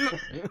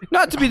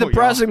 Not to be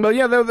depressing, but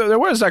yeah, there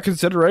was that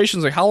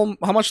considerations, like how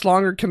much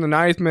longer can the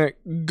 90th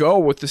minute go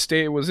with the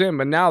state it was in,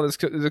 but now this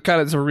kind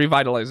of is a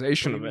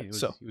revitalization of it.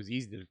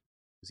 It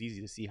was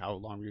easy to see how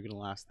long we were gonna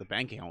last. The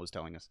bank account was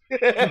telling us.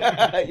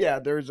 Yeah,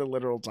 there was a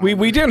literal time.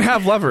 We didn't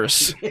have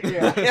levers.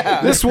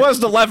 Yeah. This was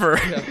the lever.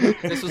 Yeah,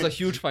 this was a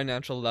huge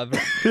financial lever.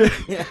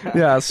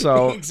 Yeah,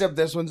 so except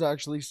this one's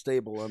actually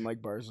stable, unlike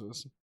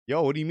Barca's.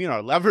 Yo, what do you mean?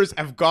 Our levers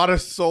have got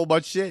us so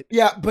much shit.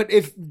 Yeah, but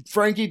if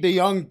Frankie De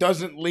Jong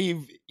doesn't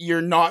leave,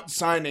 you're not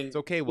signing. It's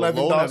okay. We'll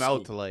loan him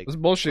out to it's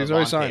bullshit. He's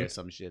already signed. or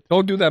some shit.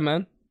 Don't do that,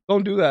 man.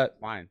 Don't do that.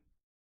 Fine.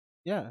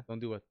 Yeah. Don't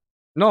do it.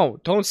 No,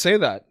 don't say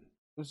that.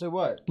 Say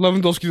what?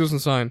 Lewandowski doesn't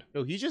sign.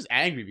 Yo, he's just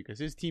angry because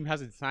his team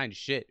hasn't signed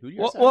shit. Who do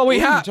you Well, we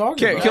What are have. you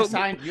talking about?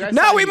 You guys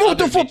Now signed we the moved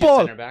to other midget football.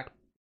 center back.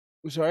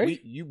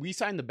 Sorry? We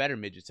signed the better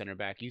midget center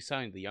back. You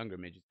signed the younger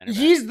midget center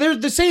back. They're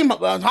the same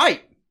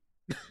height.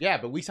 Yeah,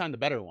 but we signed the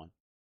better one.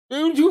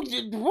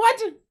 Dude,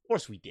 what? Of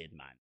course we did,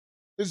 man.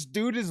 This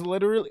dude is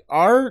literally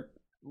our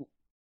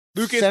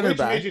Lucas, center which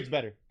back. midget's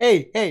better?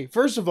 Hey,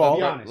 first of all,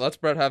 be honest. Let's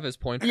Brett have his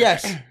point.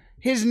 yes,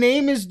 his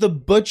name is the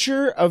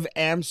Butcher of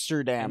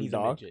Amsterdam, And he's a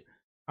dog. midget.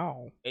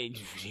 Oh. Hey,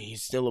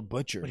 he's still a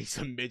butcher. But he's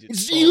a midget.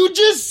 You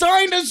just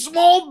signed a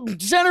small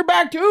center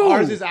back too.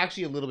 Ours is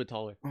actually a little bit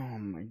taller. Oh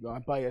my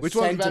god, by a Which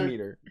one's better?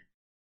 centimeter.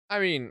 I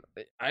mean,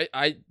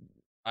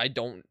 I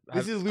don't.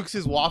 This is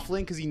Lucas's waffling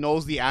because he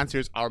knows the answer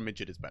is our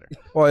midget is better.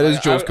 Well, it is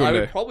Jules I Koundé.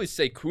 would probably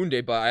say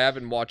Koundé, but I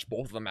haven't watched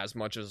both of them as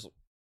much as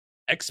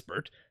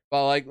expert.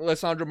 But like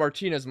Alessandro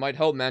Martinez might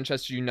help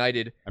Manchester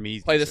United I mean,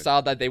 he's play the decent.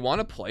 style that they want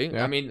to play.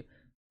 Yeah. I mean,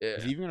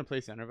 Is he even gonna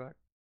play center back?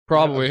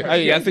 Probably.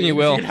 I think he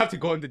will. You're gonna have to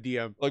go into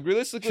DM. like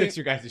realistically, Fix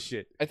your guys'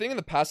 shit. I think in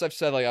the past I've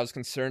said like I was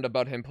concerned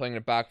about him playing in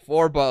a back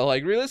four, but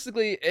like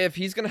realistically, if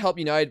he's gonna help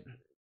United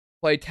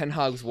play Ten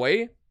Hag's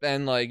way,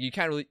 then like you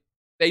can't really.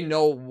 They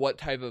know what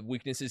type of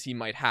weaknesses he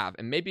might have,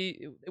 and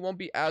maybe it won't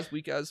be as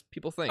weak as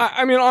people think.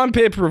 I mean, on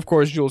paper, of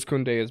course, Jules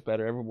Koundé is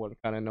better. Everyone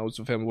kind of knows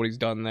of him, what he's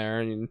done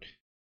there.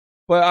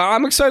 But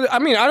I'm excited. I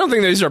mean, I don't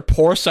think these are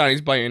poor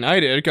signings by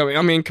United.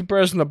 I mean, in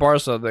comparison to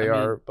Barca, they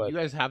are. But you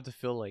guys have to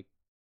fill like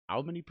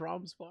how many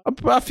problems?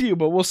 a few,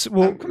 but we'll see.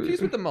 I'm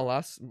confused with the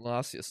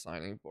Malacia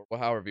signing, or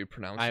however you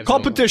pronounce it.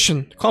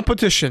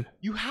 Competition.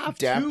 You have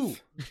Depth. two.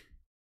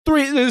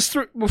 There's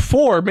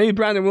four. Maybe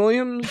Brandon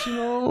Williams.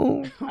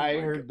 I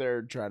heard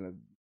they're trying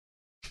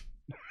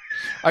to.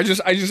 I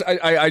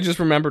just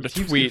remembered a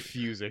tweet.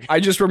 Confusing. I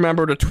just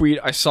remembered a tweet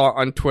I saw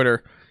on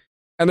Twitter,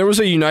 and there was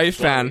a United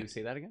fan.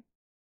 Say that again.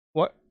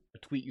 What? A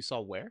tweet you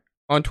saw where?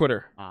 On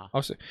Twitter. Ah.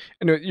 Obviously.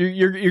 Anyway,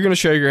 you're gonna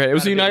shake your head. It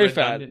was a United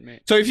fan.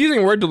 So if you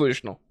think we're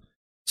delusional,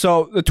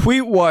 so the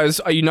tweet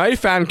was a United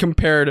fan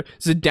compared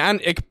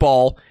Zidane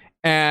Iqbal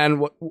and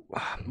what?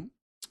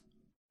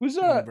 Who's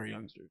that? Very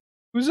youngster.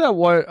 Who's that?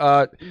 What?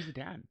 Who's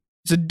Zidane?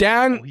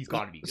 Zidane. Oh, he's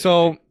gotta be good.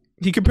 So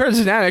he compared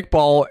Zidane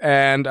Iqbal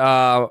and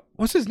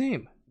what's his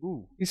name?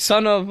 Ooh, He's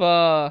son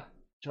of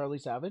Charlie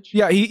Savage.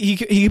 yeah. He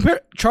compared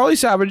Charlie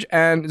Savage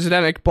and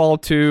Zidane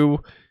Iqbal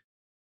to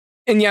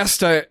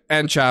Iniesta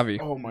and Xavi.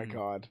 Oh my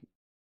god.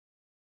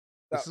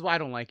 This is why I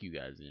don't like you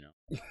guys. You know.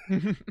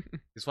 This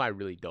is why I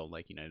really don't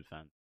like United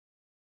fans.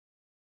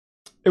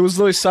 It was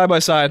literally side by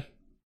side.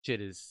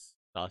 Shit is.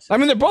 I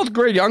mean, they're both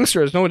great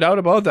youngsters, no doubt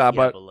about that.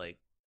 Yeah, but like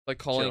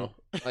calling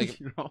chill.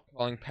 You know?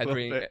 calling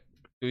Pedri,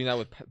 doing that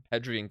with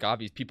Pedri and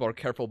Gavi. People are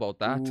careful about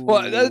that.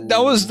 well,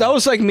 that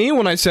was like me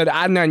when I said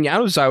Adnan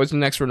Januzaj was the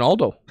next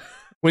Ronaldo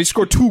when he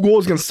scored 2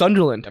 goals against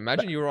Sunderland.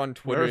 Imagine you were on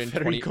Twitter in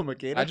Federico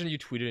Macheda? Imagine you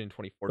tweeted in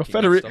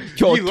 2014. and stuff.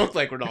 Yo, He looked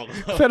like Ronaldo.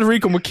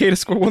 Federico Macheda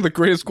scored one of the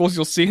greatest goals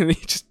you'll see, and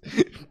he just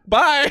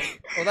bye.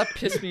 Oh, that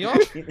pissed me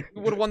off. We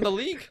would have won the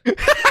league. He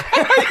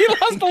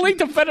lost the league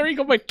to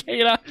Federico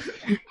Macheda.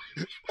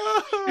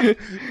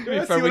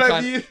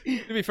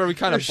 To be fair, we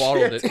kind of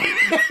bottled it.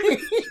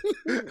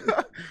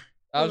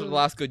 That was the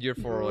last good year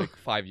for like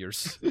 5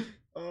 years.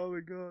 Oh my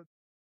god.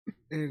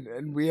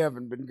 And we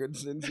haven't been good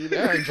since either.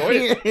 Yeah, enjoy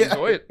it.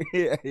 Enjoy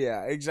it.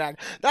 Yeah,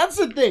 exactly. That's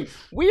the thing.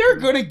 We are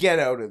gonna get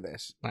out of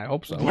this I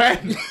hope so.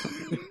 When?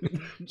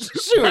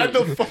 soon. When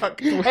the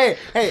fuck? Hey,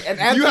 and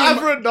Anthony. You have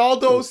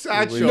Ronaldo,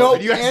 Sancho. no,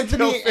 and you guys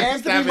still Anthony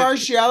finish seventh.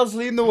 Martial's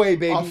leading the way,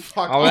 baby. Oh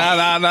fuck. Oh,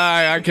 no,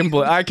 I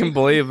can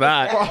believe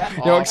that.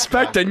 Yo,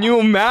 expect a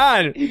new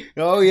man.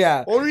 Oh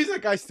yeah. Only reason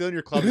that guy's still in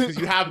your club is because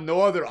you have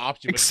no other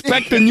option.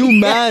 Expect a new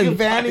man.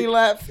 Cavani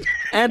left.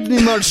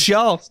 Anthony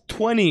Martial,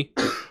 20.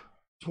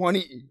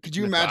 20. Could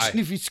you The imagine guy.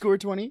 if he scored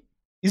 20?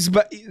 He's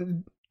back.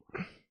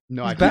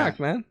 No, He's I back, can't.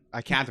 man.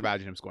 I can't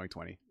imagine him scoring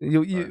 20.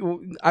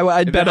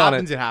 I'd If bet it on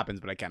happens, it. it happens,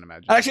 but I can't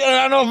imagine. Actually,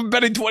 I don't know if I'm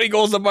betting 20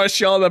 goals on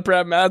Martial and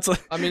Brad Matz.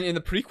 I mean, in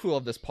the prequel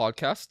of this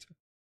podcast,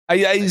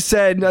 I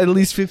said at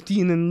least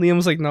 15, and Liam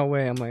was like, "No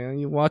way." I'm like,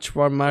 "You watch You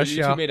two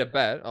Martial." made a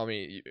bet. I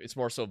mean, it's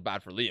more so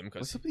bad for Liam What's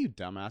because up with you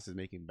dumbasses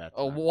making bets?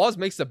 oh, man? Waz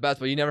makes the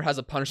bets, but he never has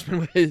a punishment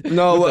with his.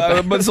 No, with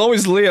the bet. but it's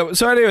always Liam.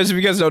 So, anyways, if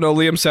you guys don't know,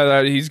 Liam said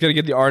that he's gonna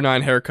get the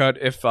R9 haircut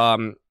if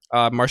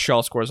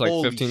Martial scores like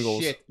Holy 15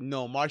 goals. shit.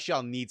 No,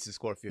 Martial needs to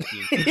score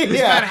 15. Yeah,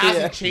 This man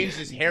hasn't yeah. changed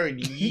his hair in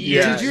years.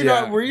 Yeah. Did you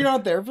not? Were you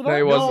not there for that? No,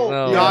 he wasn't,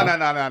 no.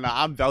 No.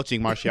 I'm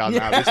vouching Martial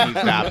now. This needs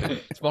to happen.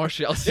 It's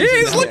Martial.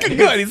 He's looking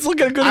good. He's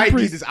looking good. I in need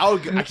pre- this.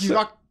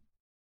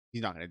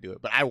 He's not gonna do it,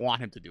 but I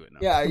want him to do it now.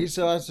 Yeah, he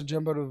still has to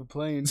jump out of a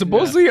plane.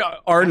 Supposedly, That's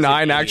an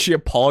R9 idiot. actually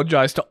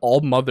apologized to all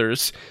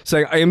mothers,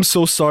 saying, "I am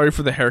so sorry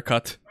for the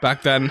haircut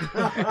back then."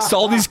 So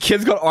all these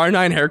kids got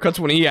R9 haircuts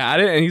when he had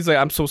it, and he's like,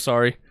 "I'm so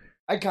sorry."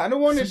 I kind of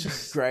wanted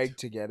Greg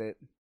to get it.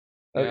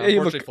 Yeah, Hey, look-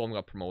 unfortunately, Fulham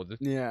got promoted.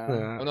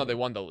 Yeah, Oh no, they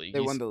won the league.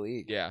 they won the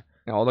league. Yeah,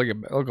 I'll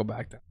go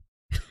back then.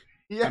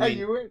 Yeah, I mean,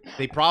 you were.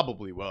 They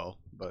probably will,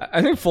 but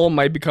I think Fulham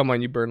might become my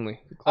new Burnley.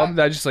 The club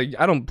that just like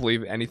I don't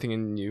believe anything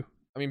in you.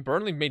 I mean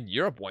Burnley made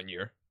Europe 1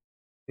 year.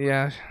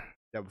 Yeah.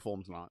 yeah, but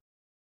Fulham's not.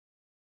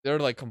 They're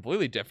like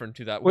completely different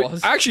to that Wait,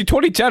 was. actually,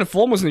 2010,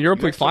 Fulham was in the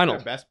Europa You League guys took final.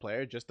 their best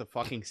player just to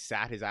fucking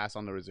sat his ass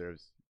on the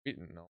reserves.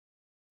 No,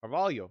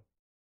 Carvalho.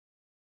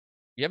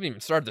 you haven't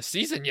even started the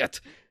season yet.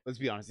 Let's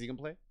be honest, he can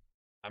play.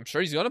 I'm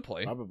sure he's gonna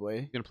play. Probably.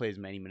 He's gonna play as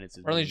many minutes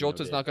as Apparently, Minamino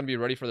Jota's did. not gonna be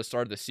ready for the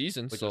start of the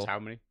season. Which so was how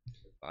many?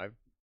 5.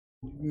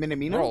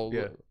 Minamino. Bro,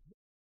 Yeah.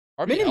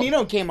 RBL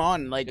Minamino came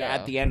on like Yeah.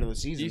 at the end of the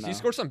season. He though.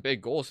 scored some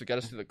big goals to get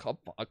us to the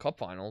cup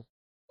final.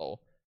 So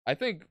I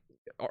think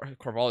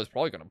Carvalho is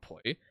probably going to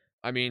play.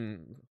 I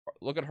mean,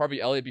 look at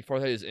Harvey Elliott before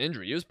his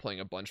injury. He was playing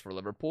a bunch for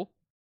Liverpool.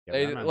 Yeah,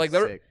 They, that man's like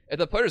sick. if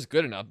the player's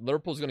good enough,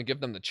 Liverpool's going to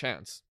give them the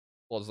chance.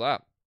 What was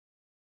that?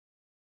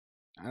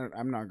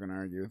 I'm not going to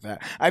argue with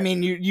that. I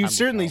mean, you I'm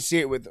certainly with see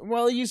it with.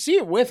 Well, you see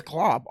it with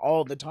Klopp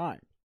all the time.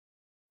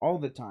 All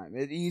the time.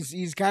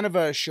 He's kind of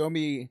a show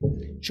me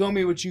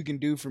what you can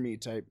do for me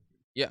type.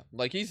 Yeah,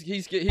 like he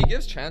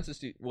gives chances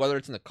to whether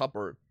it's in the cup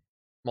or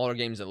smaller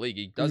games in the league.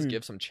 He does Mhm.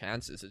 give some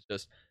chances. It's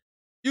just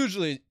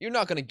usually you're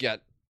not going to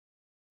get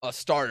a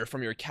starter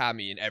from your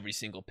academy in every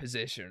single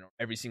position or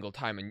every single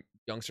time a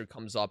youngster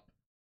comes up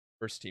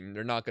first team.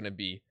 They're not going to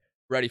be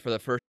ready for the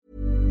first.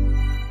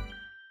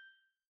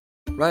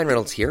 Ryan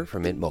Reynolds here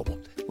from Mint Mobile.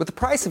 With the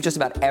price of just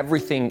about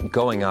everything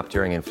going up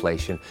during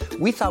inflation,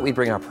 we thought we'd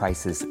bring our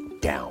prices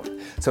down.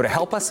 So to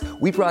help us,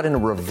 we brought in a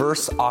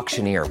reverse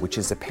auctioneer, which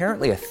is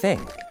apparently a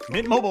thing.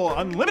 Mint Mobile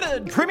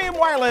Unlimited Premium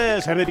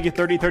Wireless. How to get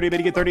 30, 30, bit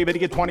to get 30, bit to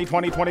get 20,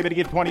 20, 20, bit to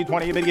get 20,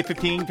 20, bit to get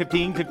 15,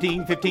 15,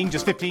 15, 15,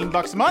 just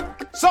 $15 a month?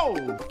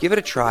 Sold! Give it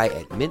a try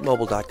at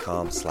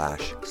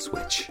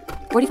mintmobile.com/switch.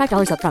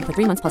 $45 up front for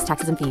 3 months plus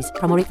taxes and fees.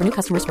 Promo rate for new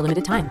customers for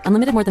limited time.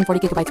 Unlimited more than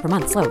 40 gigabytes per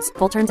month. Slows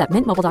full terms at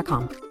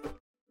mintmobile.com.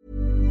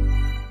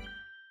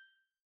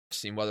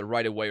 Team, whether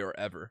right away or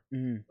ever.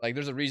 Mhm. Like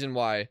there's a reason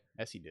why.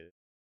 Messi did it.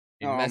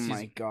 in Oh Messi's-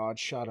 my God!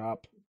 Shut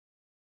up.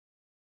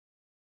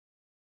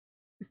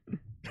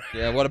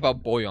 Yeah, what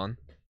about Boyan?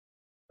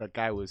 That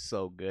guy was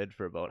so good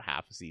for about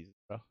half a season,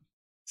 bro.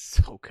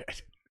 So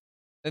good.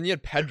 Then you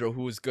had Pedro,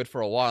 who was good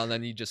for a while, and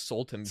then you just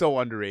sold him. So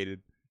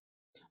underrated.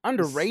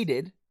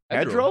 Underrated.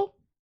 Pedro? Of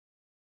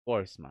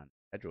course, man.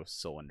 Pedro is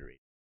so underrated.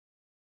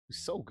 He's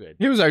so good.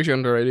 He was actually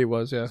underrated. He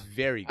was, yeah. He's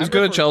very He was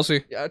good. good at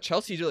Chelsea. Yeah,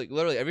 Chelsea, like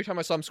literally every time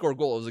I saw him score a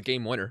goal, it was a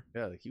game winner.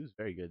 Yeah, like, he was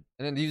very good.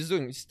 And then he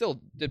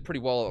still did pretty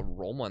well at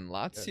Roma and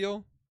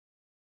Lazio.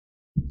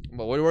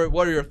 But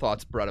what are your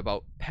thoughts, Brett,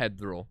 about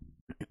Pedro?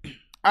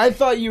 I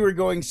thought you were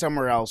going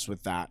somewhere else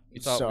with that.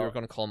 You thought so, we were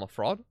going to call him a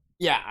fraud?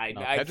 Yeah,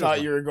 No, I Pedro's thought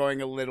my- you were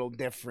going a little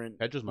different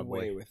Pedro's my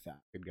way boy. with that.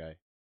 Good guy.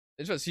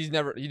 It's just he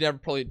never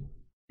probably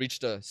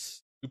reached a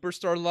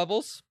superstar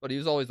levels, but he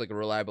was always like a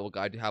reliable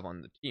guy to have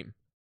on the team.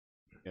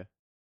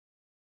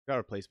 Got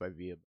replaced by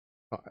Villa.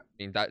 I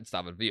mean, it's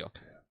David Villa.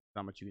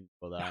 Not much you can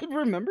do I that.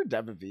 remember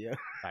David Villa.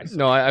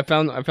 No, I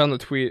found the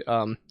tweet.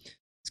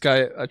 This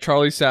guy,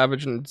 Charlie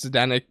Savage and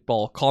Zidane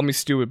ball. Call me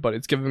stupid, but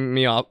it's giving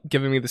me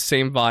the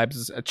same vibes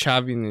as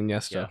Xavi and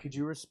Iniesta. Yeah. Could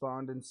you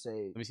respond and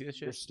say Let me see this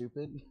you're shit.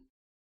 stupid?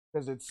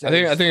 Because it I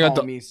says think I call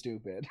got me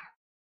stupid.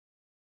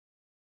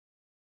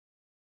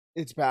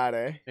 It's bad,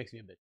 eh? Makes me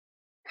a bit.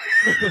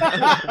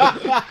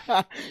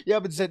 Yeah,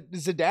 but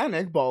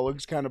Zidane ball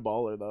looks kind of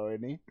baller though,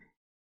 isn't he?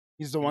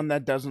 He's the one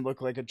that doesn't look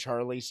like a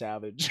Charlie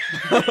Savage.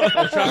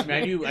 Trust me,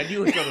 I knew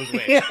which one was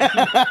which.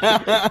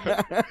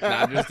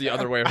 Not just the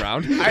other way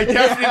around. I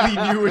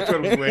definitely knew which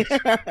one was which.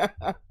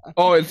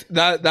 Oh, it's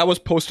that was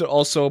posted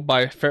also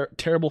by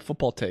Terrible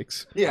Football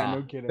Takes. Yeah, Ah.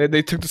 no kidding.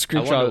 They took the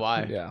screenshot. wonder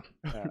why. Yeah.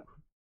 I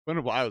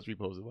wonder why I was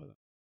reposted. Wasn't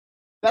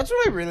That's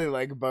what I really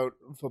like about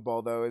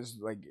football, though, is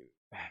like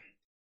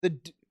the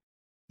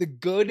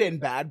good and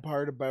bad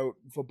part about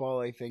football.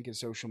 I think is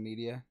social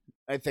media.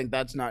 I think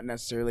that's not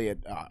necessarily a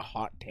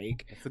hot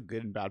take. That's the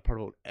good and bad part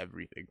about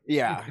everything.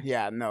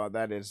 Yeah, no,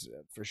 that is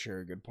for sure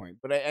a good point.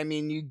 But I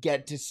mean, you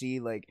get to see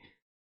like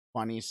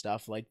funny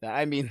stuff like that.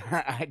 I mean,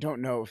 I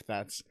don't know if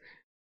that's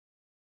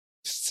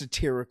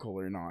satirical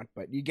or not,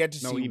 but you get to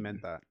see. No, he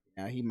meant that.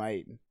 Yeah, he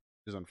might.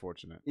 is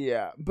unfortunate.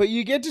 Yeah, but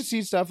you get to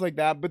see stuff like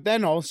that. But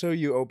then also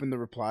you open the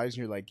replies and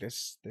you're like,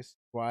 this is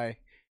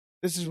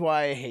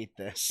why I hate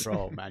this,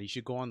 Bro, man, you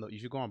should go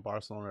on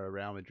Barcelona or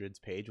Real Madrid's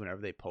page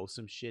whenever they post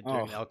some shit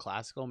during El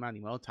Clasico, man. The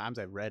amount of times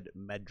I've read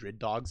Madrid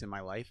dogs in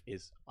my life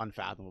is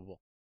unfathomable.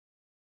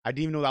 I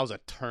didn't even know that was a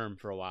term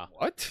for a while.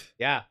 What?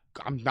 Yeah,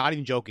 I'm not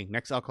even joking.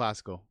 Next El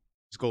Clasico,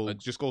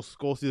 just go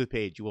scroll through the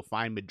page. You will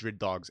find Madrid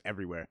dogs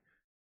everywhere.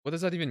 What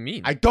does that even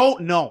mean? I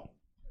don't know.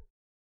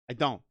 I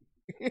don't.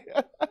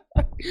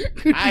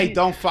 I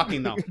don't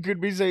fucking know. Could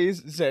be saying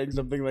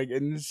something like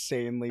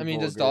insanely. I mean,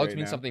 does vulgar dogs right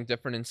mean now. something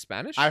different in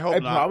Spanish? I hope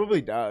It not.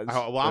 probably does.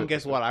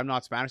 Guess what? I'm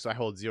not Spanish, so I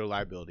hold zero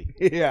liability.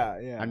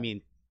 Yeah. I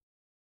mean,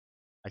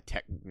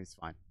 it's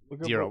fine.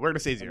 Look up Zero. what- We're gonna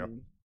say zero.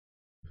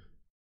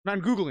 Man,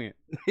 googling it.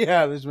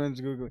 Yeah, this man's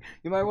googling.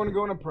 You might want to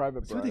go on a private.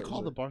 That's what they browser.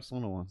 call the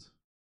Barcelona ones.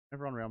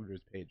 Never on Real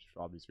Madrid's page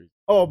for obvious reasons.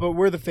 Oh, but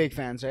we're the fake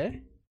fans, eh?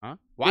 Huh?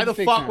 Why Big the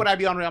fake fuck fan. would I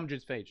be on Real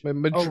Madrid's page? Real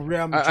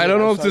Madrid. I don't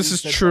know if thought this you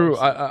is said true.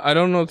 Barca. I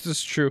don't know if this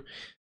is true.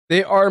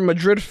 They are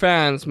Madrid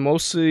fans,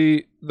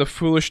 mostly the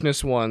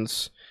foolishness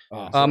ones.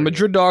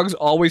 Madrid dogs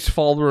always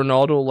follow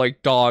Ronaldo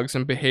like dogs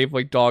and behave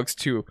like dogs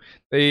too.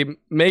 They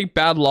make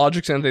bad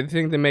logics and they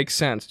think they make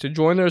sense. To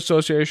join their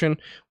association,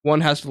 one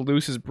has to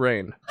lose his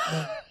brain.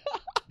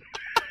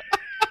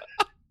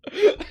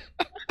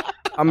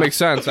 That makes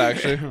sense,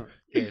 actually.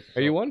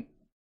 Are you one?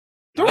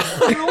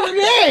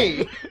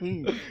 Hey!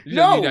 You're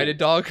No! a United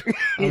dog?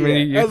 I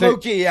mean, you think-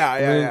 low-key,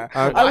 yeah.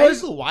 Why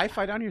is the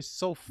Wi-Fi down here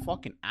so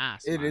fucking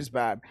ass? It man? is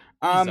bad.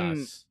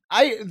 Jesus.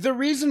 The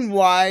reason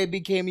why I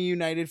became a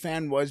United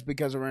fan was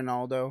because of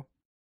Ronaldo.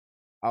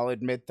 I'll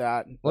admit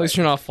that. At least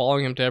you're not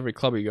following him to every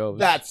club he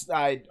goes. I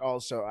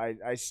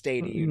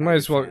stayed a You United might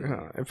as well.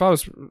 fan. If I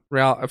was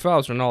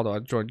Ronaldo,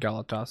 I'd join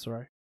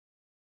Galatasaray.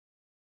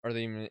 Are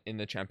they even in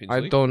the Champions I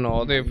League? don't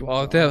know.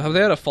 Have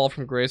they had a fall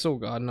from grace? Oh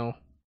God, no.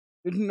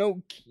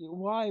 No,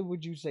 why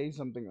would you say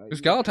something like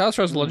Because that?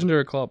 Galatasaray is a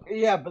legendary club.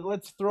 Yeah, but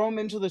let's throw him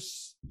into the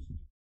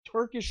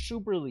Turkish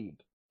Super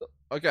League.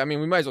 Okay, I mean,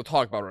 we might as well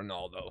talk about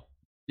Ronaldo.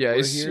 Yeah, We're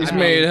he's here.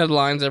 made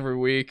headlines every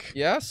week.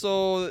 Yeah,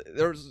 so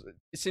it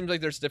seems like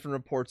there's different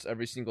reports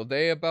every single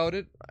day about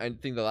it. I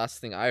think the last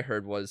thing I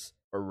heard was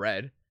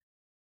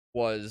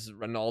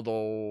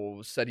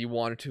Ronaldo said he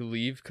wanted to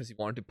leave because he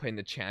wanted to play in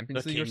the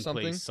Champions The League or King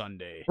something. plays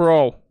Sunday.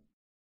 Bro.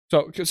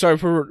 So sorry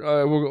for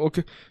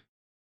okay.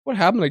 What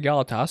happened to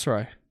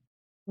Galatasaray?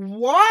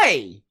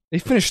 Why? They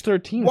finished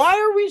 13th. Why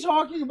are we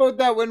talking about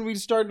that when we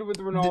started with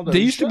Ronaldo? They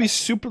used to be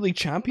Super League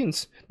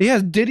champions. They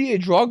had Didier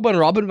Drogba and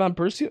Robin van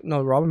Persie.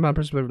 No, Robin van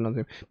Persie was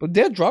nothing. But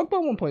they had Drogba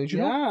at one point. Did you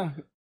know? Yeah.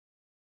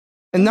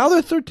 And now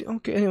they're 13.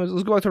 Okay, anyways,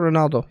 let's go back to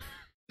Ronaldo.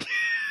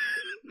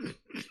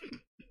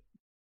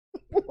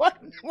 What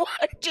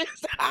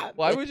just happened?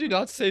 Why would you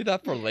not save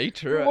that for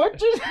later?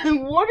 What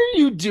are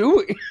you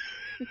doing?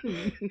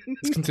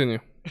 Let's continue.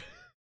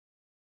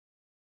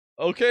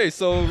 Okay,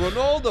 so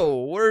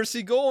Ronaldo, where is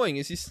he going?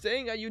 Is he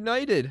staying at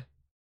United?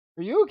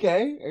 Are you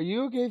okay? Are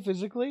you okay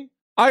physically?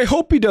 I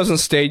hope he doesn't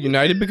stay at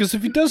United because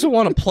if he doesn't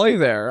want to play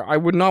there, I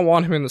would not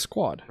want him in the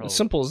squad. Bro. As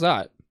simple as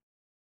that.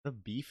 The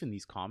beef in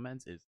these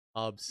comments is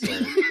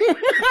absurd.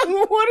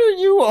 What are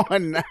you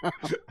on now?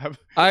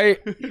 I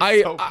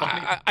So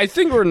funny. I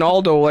think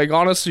Ronaldo, like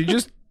honestly,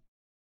 just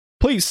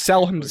please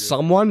sell him to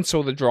someone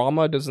so the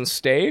drama doesn't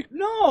stay.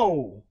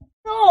 No.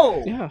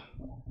 Yeah.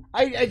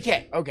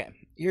 Okay.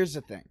 Here's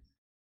the thing.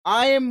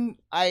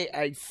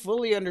 I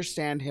fully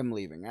understand him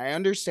leaving. I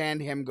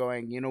understand him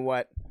going, you know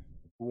what?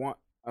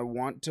 I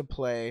want to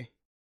play.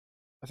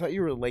 I thought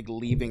you were like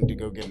leaving to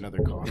go get another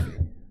coffee.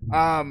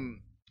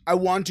 I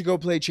want to go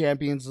play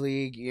Champions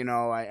League. You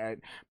know, I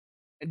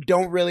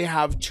don't really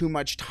have too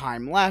much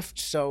time left,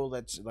 so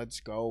let's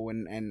go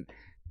and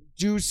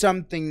do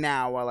something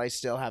now while I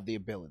still have the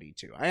ability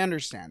to. I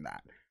understand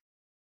that.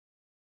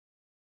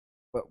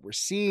 But we're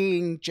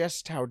seeing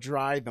just how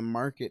dry the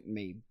market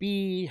may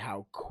be,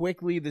 how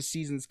quickly the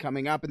season's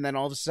coming up, and then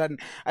all of a sudden,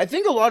 I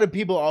think a lot of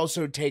people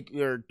also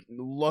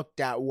looked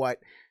at what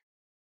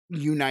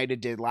United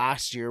did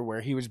last year,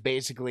 where he was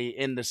basically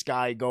in the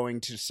sky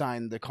going to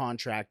sign the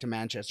contract to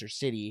Manchester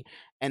City,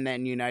 and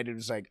then United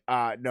was like,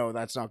 no,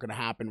 that's not going to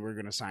happen, we're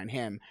going to sign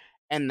him.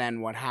 And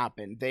then what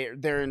happened?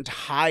 Their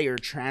entire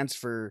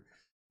transfer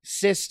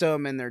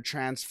system and their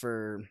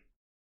transfer...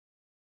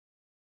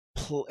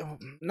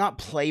 not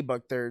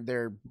playbook,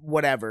 their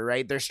whatever,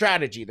 right? Their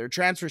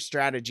transfer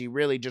strategy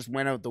really just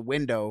went out the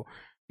window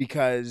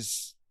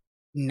because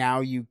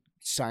now you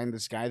signed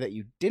this guy that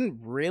you didn't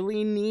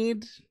really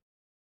need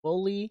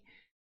fully,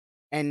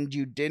 and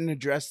you didn't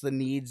address the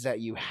needs that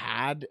you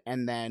had,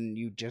 and then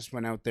you just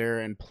went out there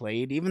and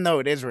played, even though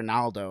it is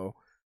Ronaldo.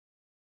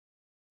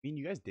 I mean,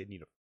 you guys did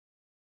need a...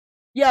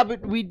 Yeah,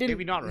 but we didn't.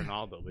 Maybe not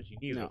Ronaldo, but you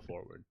needed No. a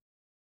forward.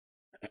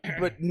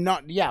 But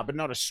not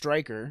a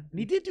striker. And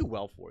he did do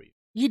well for you.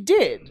 He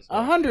did, So-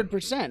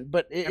 100%,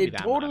 but Can't be it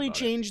that totally mad about it.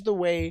 changed the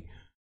way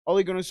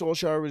Ole Gunnar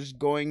Solskjaer was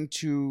going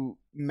to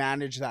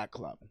manage that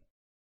club.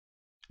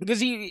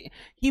 Because he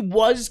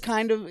was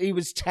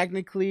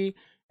technically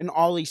an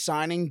Ole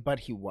signing, but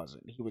he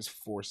wasn't. He was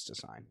forced to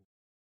sign.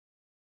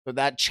 So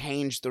that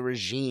changed the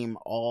regime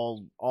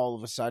all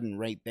of a sudden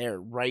right there,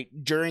 right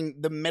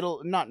during the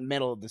not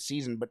middle of the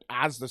season, but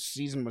as the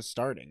season was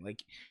starting.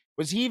 Like,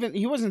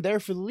 he wasn't there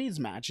for the Leeds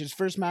match. His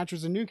first match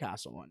was a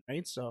Newcastle one,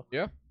 right? So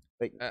yeah.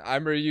 Like, I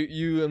remember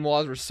you and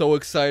Waz were so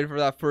excited for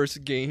that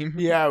first game.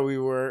 Yeah, we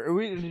were.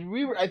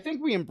 We were. I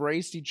think we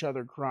embraced each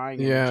other crying.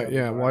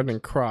 Yeah. Well, I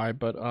didn't cry,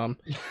 but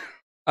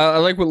I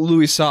like what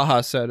Louis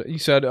Saha said. He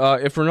said,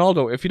 if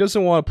he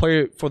doesn't want to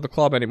play for the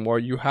club anymore,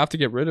 you have to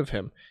get rid of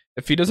him.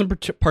 If he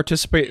doesn't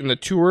participate in the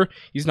tour,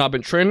 he's not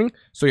been training,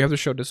 so you have to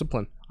show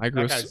discipline. I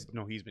agree.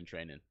 No, he's been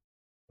training.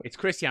 It's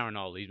Cristiano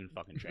Ronaldo. He's been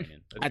fucking training.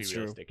 That's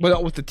true. But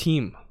not with the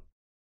team.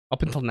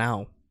 Up until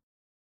now.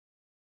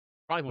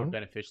 Probably more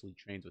beneficially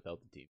trains without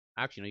the team.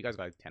 Actually, no, you guys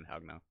got 10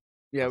 Hag now.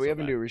 Yeah, we have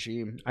a new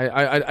regime.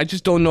 I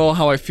just don't know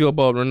how I feel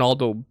about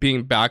Ronaldo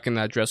being back in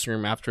that dressing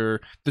room after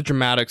the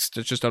dramatics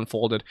that just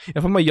unfolded.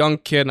 If I'm a young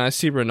kid and I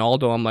see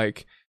Ronaldo, I'm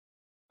like,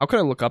 how could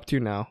I look up to you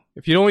now?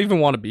 If you don't even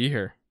want to be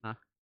here. Huh?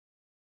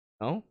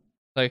 No?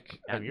 Like,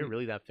 damn, you're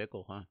really that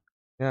fickle, huh?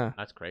 Yeah.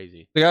 That's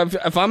crazy. Like,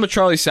 if I'm a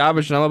Charlie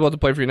Savage and I'm about to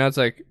play for United,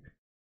 like,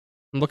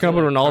 I'm looking up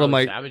at Ronaldo, Charlie I'm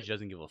like... Savage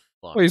doesn't give a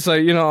fuck. Well, he's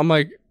like, I'm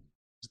like...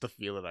 Just the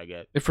feeling I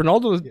get. If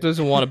Ronaldo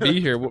doesn't want to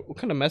be here, what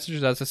kind of message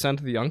is that to send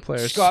to the young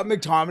players? Scott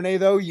McTominay,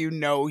 though,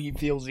 he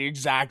feels the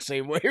exact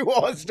same way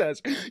Wallace does.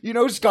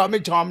 Scott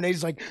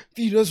McTominay's like, if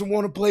he doesn't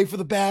want to play for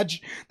the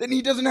badge, then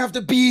he doesn't have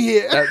to be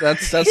here.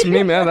 That's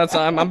me, man.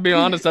 I'm being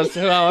honest. That's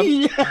how I'm.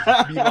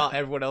 Yeah. Meanwhile,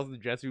 everyone else in the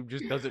dressing room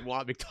just doesn't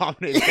want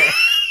McTominay there.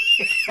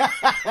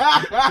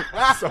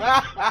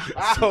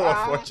 so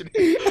unfortunate.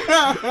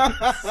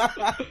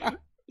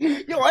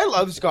 Yo, I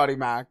love Scotty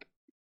Mac.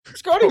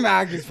 Scotty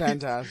Mac is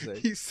fantastic.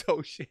 He's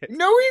so shit.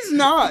 No, he's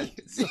not.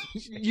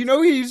 He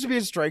used to be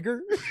a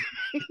striker?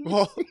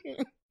 Well,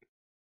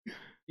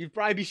 you'd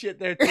probably be shit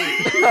there too.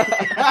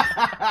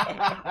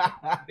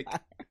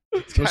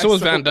 So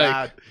was Van Dijk.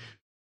 Bad.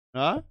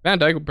 Huh? Van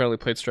Dijk apparently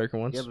played striker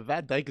once. Yeah, but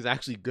Van Dijk is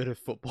actually good at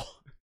football.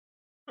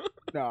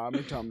 No, I'm a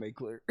McTominay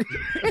clear.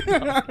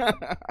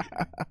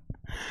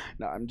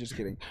 No, I'm just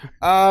kidding.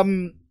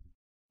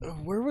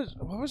 What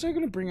was I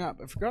going to bring up?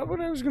 I forgot what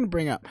I was going to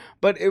bring up,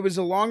 but it was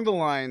along the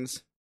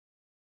lines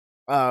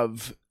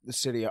of the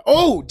city.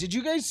 Oh, did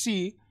you guys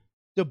see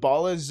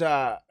Dybala's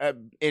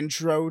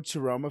intro to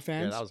Roma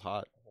fans? Yeah, that was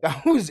hot.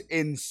 That was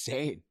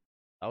insane.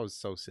 That was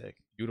so sick.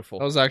 Beautiful.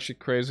 That was actually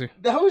crazy.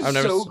 That was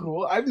so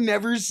cool. I've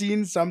never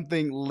seen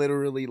something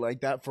literally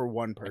like that for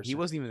one person. He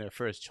wasn't even their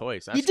first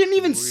choice. He didn't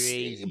even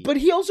say, but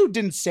he also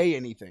didn't say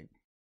anything.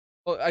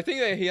 Well, I think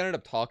that he ended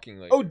up talking.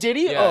 Like, oh, did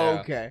he? Yeah,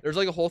 okay. There's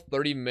like a whole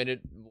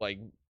 30-minute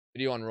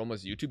video on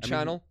Roma's YouTube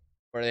channel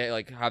where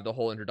they have the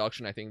whole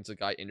introduction. I think it's a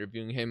guy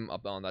interviewing him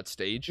up on that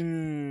stage.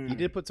 He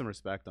did put some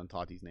respect on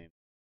Totti's name.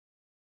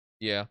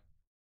 Yeah,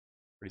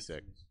 pretty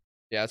sick.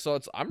 Yeah, so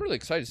I'm really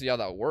excited to see how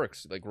that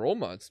works. Like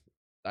Roma, it's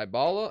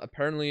Dybala.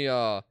 Apparently,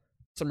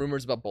 some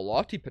rumors about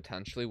Belotti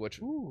potentially, which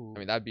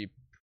that'd be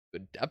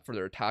good depth for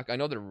their attack. I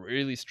know they're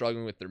really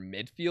struggling with their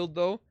midfield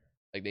though.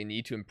 Like, they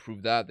need to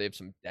improve that. They have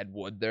some dead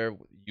wood there,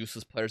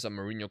 useless players that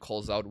Mourinho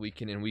calls out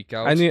week in and week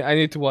out. I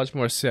need to watch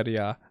more Serie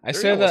A. I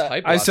say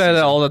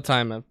that all the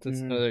time. I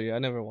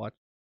never watch.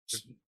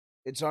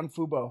 It's on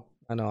Fubo.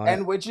 I know.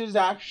 And which is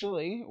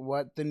actually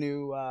what the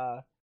new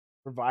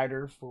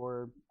provider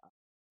for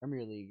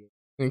Premier League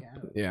is.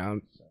 Yeah.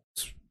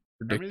 It's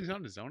Premier League's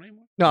on the zone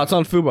anymore? No, it's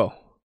on Fubo.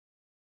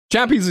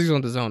 Champions League's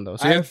on the zone, though.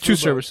 So you have two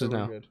services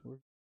now.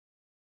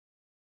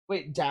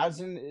 Wait,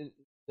 Dazen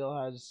still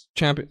has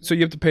champion, so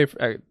you have to pay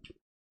for.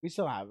 We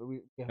still have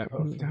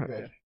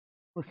it.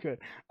 We're good.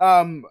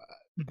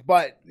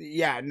 But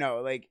yeah,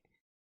 no, like,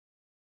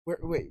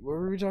 wait, what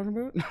were we talking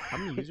about? How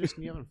many users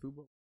can you have on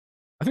Fubo?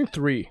 I think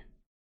 3.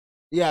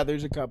 Yeah,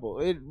 there's a couple.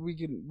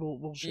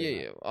 We'll share.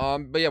 Yeah.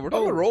 But yeah, we're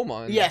talking about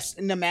Roma. Yes,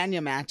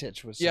 Nemanja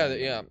Matic was.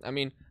 Yeah. I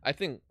mean,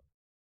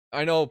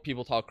 I know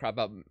people talk crap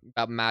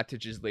about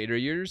Matic's later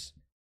years,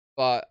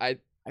 but I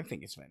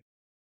think it's fine.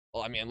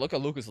 Well, I mean, look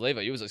at Lucas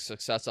Leiva. He was a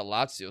success at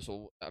Lazio,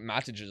 so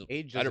Matic is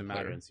age better doesn't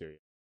matter in Syria.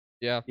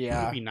 Yeah.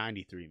 He'll be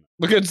 93. Man.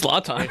 Look at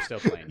Zlatan. They're still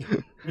playing.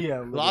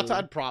 Yeah,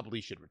 Zlatan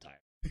probably should retire.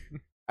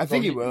 I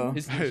think he will.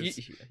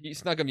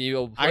 He's not gonna be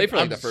able to play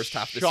for the first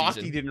half of the season.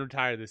 Shocked he didn't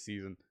retire this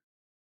season.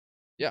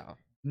 Yeah.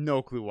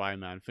 No clue why,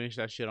 man. Finish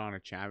that shit on a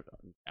champ.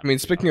 I mean,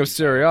 speaking of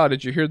Serie A,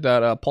 did you hear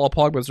that Paul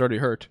Pogba's already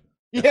hurt?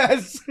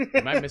 Yes. He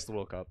might miss the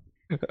World Cup.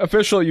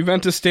 Official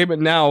Juventus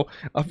statement now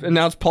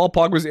announced Paul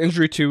Pogba's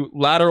injury to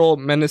lateral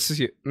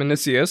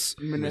meniscus.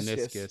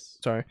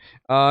 Sorry.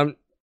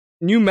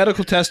 New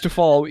medical test to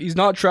follow. He's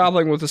not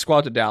traveling with the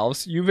squad to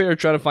Dallas. Juve are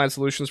trying to find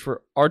solutions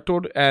for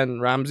Artur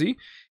and Ramsey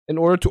in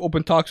order to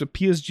open talks with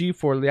PSG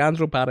for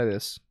Leandro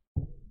Paredes.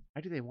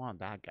 Why do they want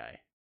that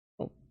guy?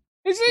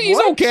 He's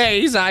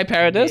okay. He's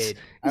Paredes.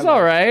 He's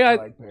all right. I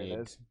like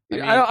Paredes.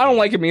 I don't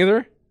like him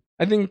either.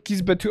 I think he's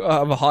a bit too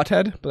of a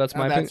hothead, but that's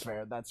my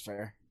opinion. That's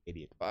fair.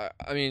 Idiot.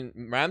 I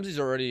mean, Ramsey's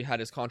already had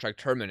his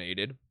contract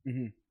terminated.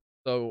 Mm-hmm.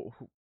 So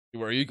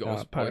where he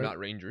goes, probably not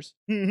Rangers.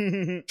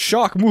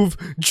 Shock move.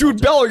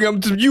 Jude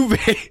Bellingham to Juve.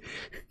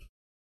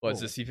 What is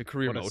this even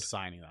career mode?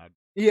 Signing that.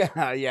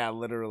 Yeah,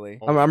 literally.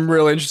 I'm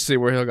really interested to see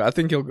where he'll go. I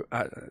think he'll go.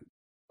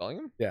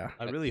 Bellingham? Yeah.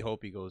 I really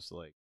hope he goes to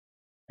like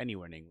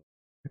anywhere in England.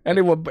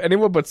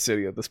 Anyone but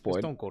City at this Just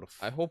point. don't go to.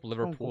 I hope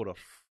Liverpool. Don't go to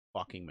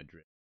fucking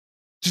Madrid.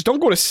 Just don't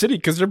go to City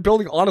because they're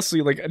building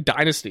honestly like a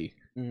dynasty.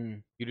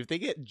 Dude, if they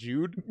get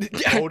Jude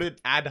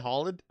voted ad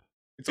Holland,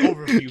 it's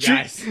over for you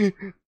guys.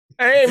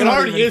 Hey, It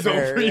already even is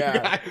fair, over for you yeah.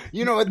 guys.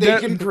 You know what? They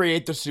can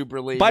create the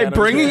Super League by I don't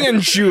bringing care.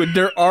 in Jude,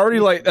 they're already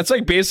like that's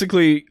like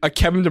basically a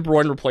Kevin De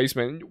Bruyne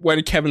replacement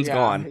when Kevin's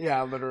gone.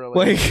 Yeah,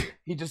 literally. Like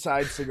he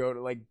decides to go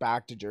to like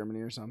back to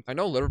Germany or something. I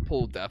know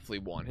Liverpool definitely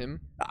want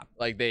him.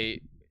 Like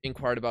they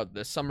inquired about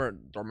this summer.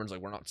 Dortmund's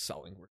like, we're not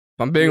selling. if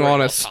I'm being We're right now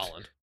honest,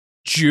 Haaland.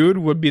 Jude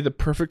would be the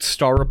perfect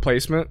star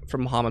replacement for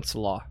Mohamed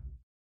Salah.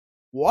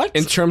 What?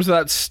 In terms of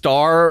that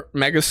star,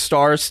 mega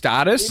star They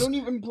status, don't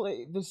even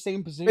play the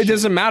same position. it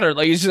doesn't matter.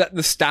 Like it's just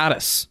the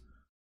status.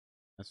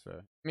 That's fair.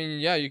 I mean,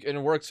 yeah, and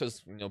it works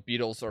because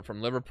Beatles are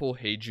from Liverpool.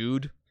 Hey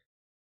Jude.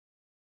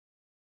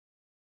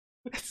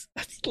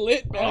 That's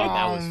lit, Oh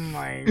man.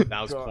 my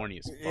That was God. corny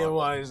as fuck. It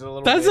was a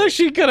little. That's bit.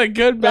 actually kind of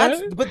good,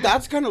 man.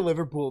 That's kind of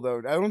Liverpool though.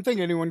 I don't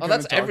think anyone. Oh, kinda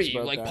that's talks every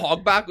about like that.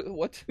 Pogba.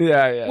 What?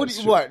 Yeah. What? it's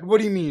Do, true. what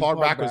do you mean?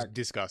 Pogback was Pogback?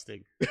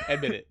 disgusting.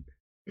 Admit it.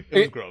 It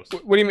was gross.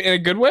 What do you mean in a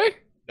good way?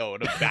 No,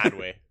 in a bad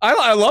way.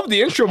 I love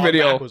the intro Pogback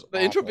video. was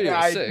The intro awful. video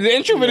Yeah, was sick. The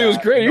intro video was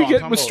Yeah. great. No, You I'm get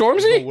talking with about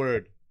the Stormzy?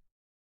 word.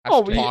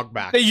 Oh,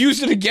 Pogback. they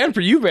used it again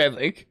for you, man.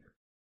 Like,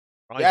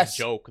 Probably Yes. a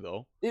joke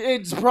though.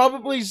 It's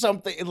probably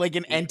something like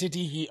an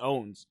entity he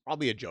owns.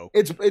 Probably a joke.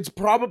 It's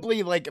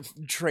probably like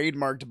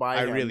trademarked by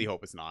I him. really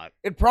hope it's not.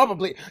 It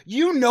probably.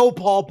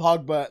 Paul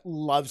Pogba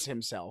loves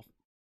himself.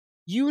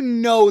 You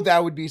know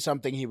that would be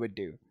something he would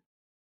do.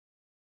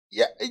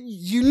 Yeah,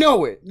 you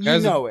know it. You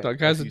know it. That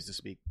guy's Refuse to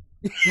speak.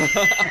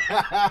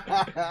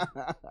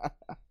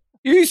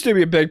 you used to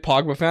be a big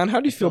Pogba fan. How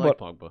do you feel I like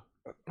about Pogba?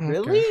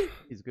 Really?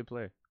 He's a good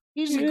player.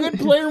 He's a good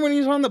player when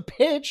he's on the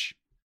pitch.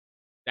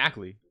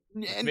 Exactly.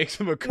 And Makes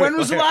him a good when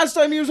was the player. last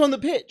time he was on the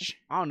pitch?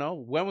 I don't know.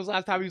 When was the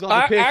last time he was on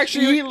the pitch?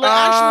 Actually, No,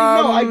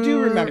 I do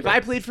remember. if I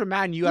played for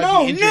Man U, I'd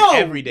No, be injured no,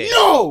 every day.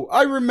 no,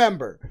 I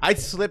remember. I'd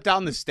slip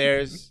down the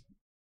stairs,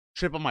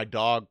 trip on my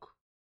dog,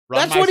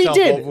 run That's what he myself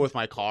did. over with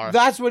my car.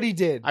 That's what he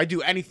did. I'd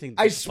do anything.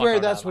 to I fuck swear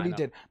out that's that what he lineup.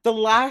 did. The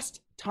last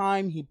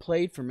time he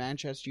played for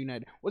Manchester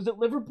United, was it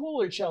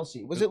Liverpool or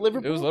Chelsea? Was it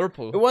Liverpool? It was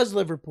Liverpool. It was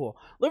Liverpool.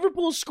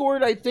 Liverpool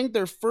scored, I think,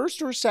 their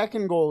first or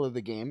second goal of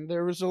the game.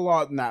 There was a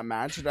lot in that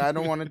match, and I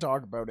don't want to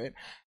talk about it.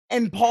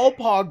 And Paul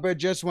Pogba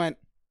just went,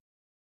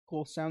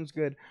 cool, sounds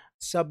good.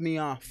 Sub me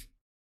off.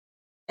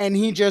 And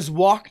he just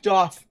walked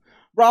off.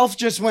 Ralph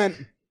just went,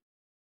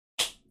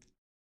 I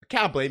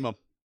can't blame him.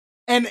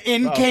 and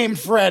in Bro. came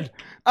Fred.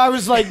 I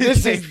was like,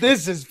 this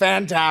is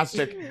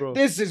fantastic. Bro.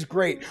 This is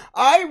great.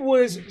 I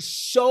was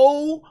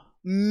so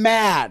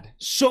mad,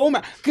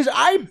 because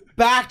I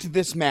backed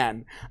this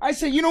man. I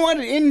said, you know what?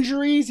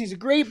 Injuries. He's a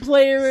great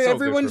player. So good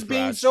Everyone's for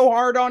being Fred. so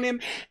hard on him,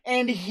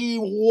 and he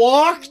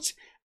walked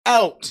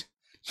out.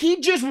 He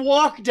just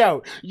walked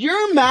out.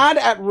 You're mad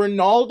at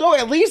Ronaldo?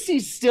 At least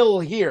he's still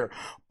here.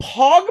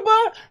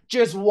 Pogba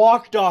just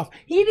walked off.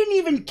 He didn't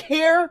even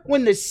care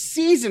when the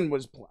season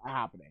was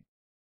happening.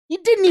 He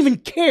didn't even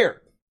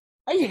care.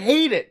 I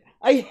hate it.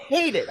 I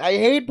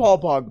hate Paul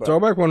Pogba.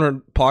 throwback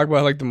when Pogba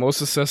had like the most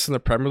assists in the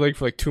Premier League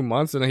for like 2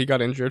 months, and then he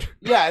got injured.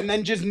 Yeah, and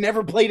then just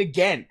never played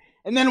again.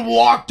 And then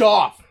walked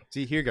off.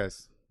 See here,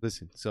 guys.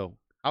 Listen. So,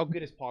 how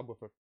good is Pogba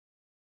for?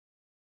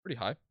 Pretty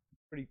high.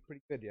 Pretty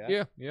good, yeah.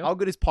 Yeah, yeah. How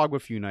good is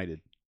Pogba for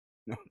United?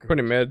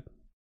 Pretty mid.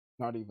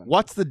 Not even.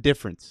 What's the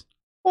difference?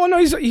 Oh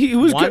no, he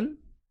was One good.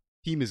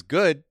 team is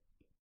good,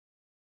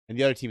 and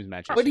the other team is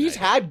Manchester. But he's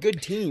United. had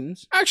good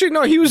teams. Actually,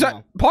 no, he was.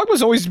 No.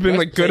 Pogba's always been You guys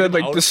like good played at him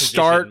like out the of position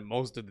start.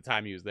 most of the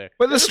time he was there.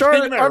 But the They start-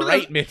 played him at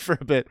right mid for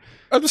a bit.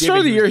 At the start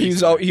of the Given year, he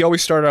was decent. he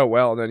always started out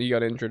well, and then he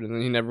got injured, and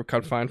then he never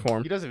cut fine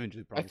form. He does have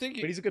injury problems. think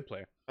he- but he's a good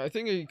player. I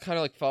think he kind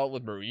of like felt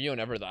with Mourinho,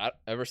 and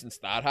ever since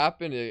that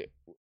happened,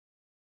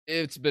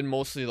 it's been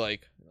mostly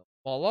like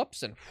small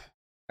ups and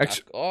back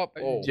Actually, up.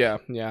 Oh. yeah.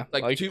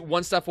 Like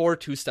one step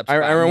forward, 2 steps I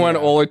back. remember when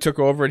Yeah. Ole took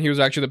over, and he was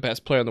actually the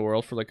best player in the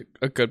world for like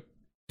a good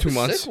 2 It was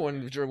months.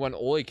 sick when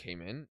Ole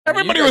came in. I mean,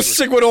 Everybody you was guys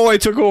sick when Ole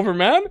took over,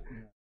 man.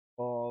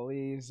 Oh,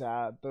 he's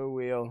at the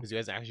wheel. Because you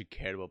guys actually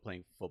cared about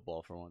playing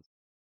football for once,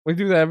 We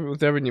do that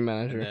with every new and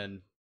manager.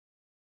 then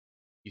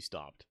you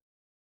stopped.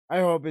 I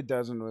hope it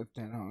doesn't with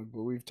Ten Hag,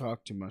 but we've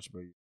talked too much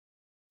about you.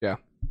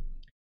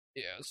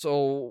 Yeah,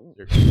 so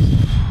They're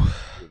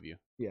two of you.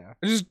 Yeah.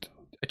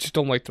 I just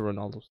don't like the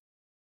Ronaldos.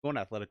 Going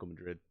to Atletico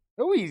Madrid.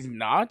 No, he's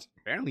not.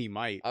 Apparently, he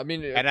might. I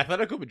mean, And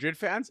Atletico Madrid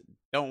fans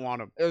don't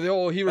want him.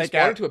 he Like responded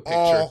at to a picture.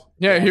 all.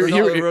 Yeah,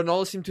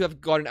 Ronaldo seemed to have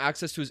gotten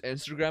access to his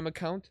Instagram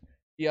account.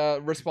 He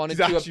responded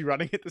He's to actually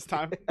running it this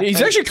time.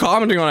 he's actually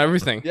commenting on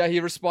everything. he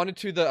responded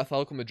to the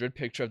Atletico Madrid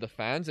picture of the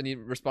fans, and he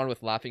responded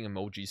with laughing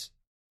emojis.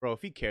 Bro,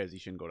 if he cares, he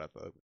shouldn't go to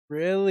Atletico.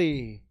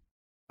 Really?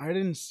 I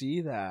didn't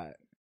see that.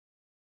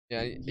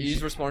 Yeah,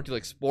 he's responded to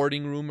like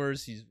sporting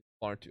rumors. He's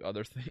responded to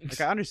other things.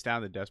 Like, I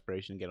understand the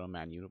desperation to get on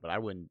Man U, but I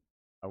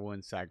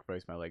wouldn't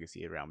sacrifice my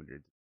legacy at Real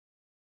Madrid.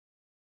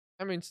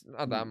 I mean, it's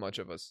not that much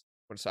of a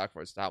would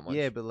sacrifice that much.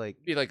 Yeah, but like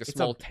It'd be like a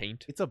small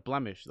taint. It's a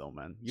blemish though,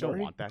 man. You Sorry?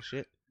 don't want that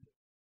shit.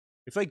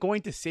 It's like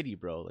going to City,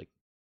 bro. Like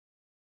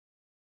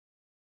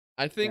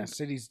I think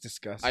City's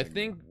disgusting. I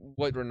think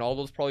what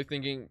Ronaldo's probably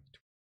thinking,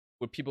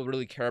 would people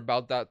really care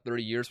about that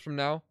 30 years from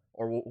now,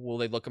 or will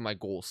they look at my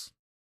goals?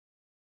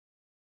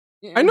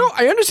 Yeah. I know.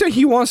 I understand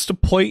he wants to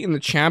play in the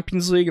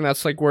Champions League, and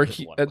that's like where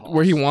he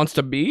wants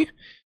to be.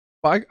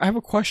 But I have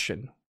a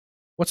question: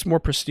 what's more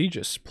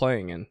prestigious,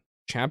 playing in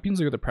Champions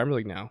League or the Premier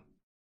League now?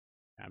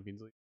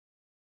 Champions League.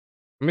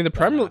 I mean, the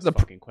Premier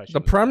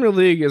Premier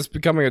League is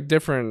becoming a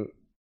different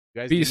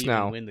You guys beast didn't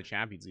even now. win the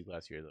Champions League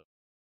last year though.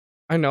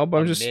 I know, but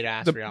I'm just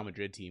mid-ass the- Real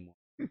Madrid team.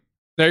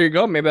 there you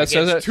go. Maybe that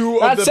says it. Two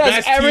That of the says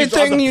best teams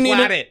everything on the you need.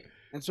 planet.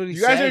 That's what he's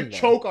You guys saying, are though.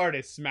 choke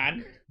artists,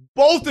 man.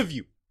 Both of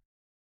you.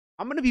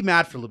 I'm gonna be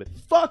mad for a little bit.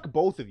 Fuck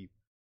both of you.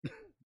 You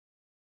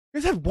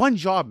guys had one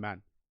job,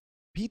 man.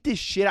 Beat this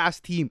shit ass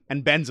team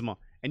and Benzema,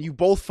 and you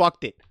both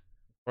fucked it.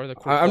 Or the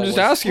I'm just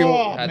asking.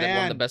 Oh, had one of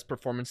man. the best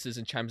performances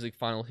in Champions League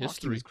final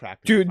history.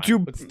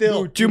 But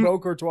still,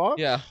 Thibaut Courtois?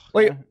 Yeah,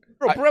 Like,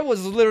 bro, Brett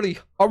was literally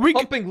are we?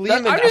 pumping Liam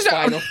in I'm that just-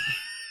 final.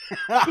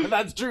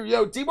 That's true.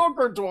 Yo, Thibaut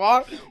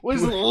Courtois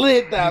was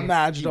lit that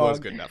match, he dog. was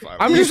good in that final.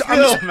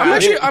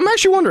 I'm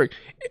actually wondering: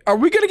 are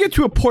we going to get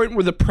to a point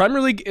where the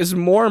Premier League is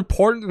more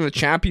important than the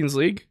Champions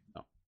League?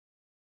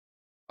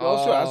 We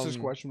also asked this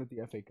Um, question with the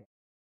FA Cup.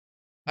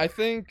 I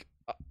think.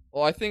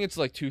 Well, I think it's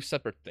like two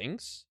separate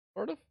things,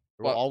 sort of.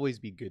 There will But always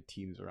be good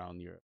teams around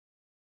Europe.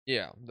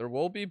 yeah, there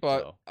will be, but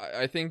So.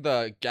 I think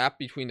the gap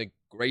between the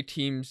great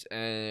teams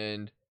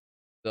and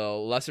the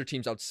lesser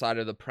teams outside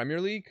of the Premier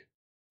League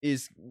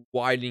is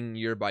widening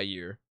year by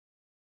year,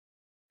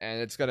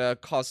 and it's gonna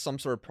cause some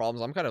sort of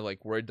problems. I'm kind of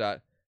like worried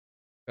that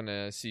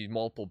gonna see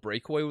multiple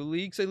breakaway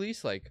leagues at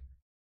least. Like,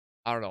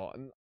 I don't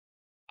know.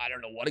 I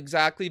don't know what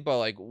exactly, but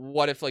like,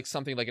 what if like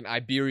something like an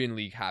Iberian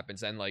league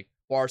happens and like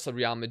Barca,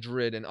 Real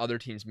Madrid, and other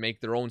teams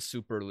make their own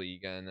Super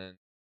League, and then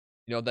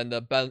then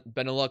the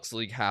Benelux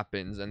League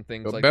happens and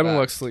things The like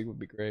Benelux that. League would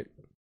be great.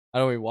 I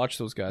don't even watch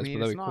those I guys, mean,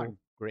 but it's that'd be not cool.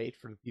 great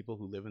for the people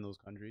who live in those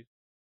countries,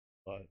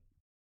 but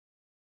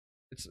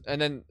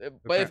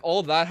But if all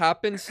of that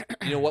happens,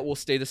 you know what will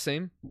stay the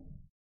same?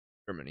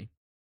 Germany.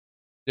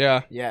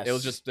 Yeah, Yes. They'll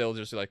just be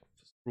like,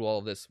 screw all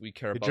of this. We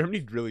care about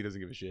Germany really doesn't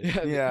give a shit.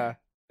 Yeah.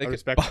 I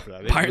respect you for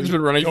that. They Bayern's really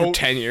been running for don't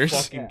 10 years.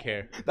 Fucking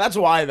care. That's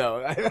why,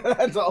 though.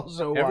 That's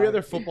also why. Every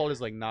other football is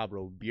like, nah,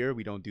 bro, beer,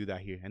 we don't do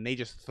that here, and they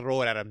just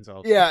throw it at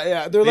themselves.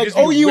 Yeah. They're They like, just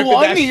be oh, you whipping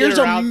want that me? shit Here's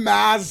a around.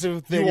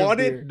 massive thing. You of want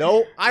beer. it?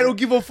 No, I don't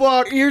give a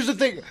fuck. Here's the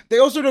thing. They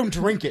also don't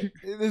drink it.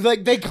 It's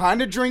like, they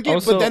kind of drink it,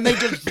 Also- but then they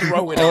just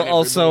throw it at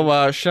Also,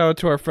 everybody. shout out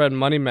to our friend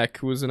Money Mech,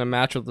 who was in a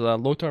match with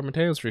Lothar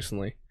Matthäus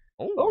recently.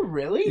 Oh,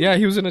 really? Yeah,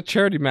 he was in a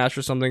charity match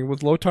or something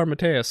with Lothar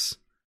Matthäus.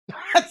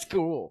 That's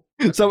cool.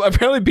 So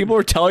apparently people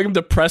were telling him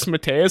to press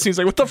Matthäus. He's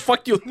like, "What the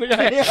fuck do you think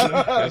I am?"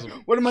 Yeah.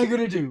 What am I going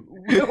to do?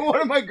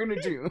 What am I going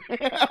to do?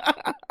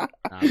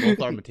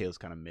 Lothar Matthäus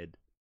kind of mid.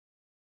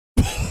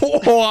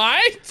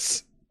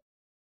 What?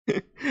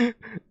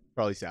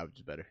 Probably Savage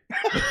is better.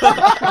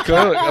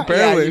 Good,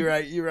 apparently. Yeah,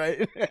 you're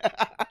right.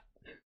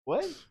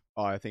 What?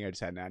 Oh, I think I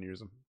just had an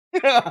aneurysm.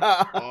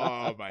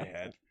 Oh, my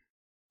head.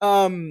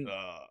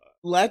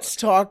 Let's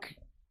talk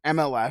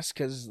MLS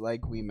because,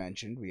 like we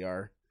mentioned, we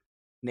are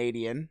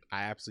Canadian.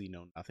 I absolutely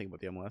know nothing about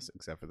the MLS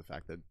except for the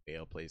fact that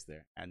Bale plays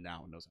there and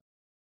now knows.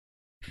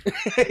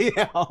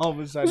 Yeah, all of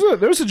a sudden.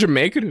 There was a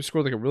Jamaican who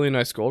scored like a really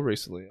nice goal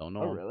recently. Don't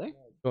know. Oh, really?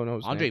 Don't know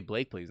his Andre name.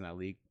 Blake plays in that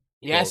league.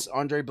 Yes,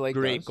 Andre Blake.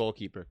 Great does.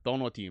 goalkeeper. Don't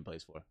know what team he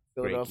plays for.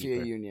 Philadelphia Great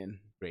keeper. Union.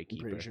 Great I'm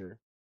keeper. pretty sure.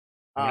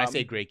 When I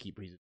say great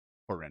keeper, he's a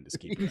horrendous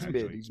keeper. He's mid,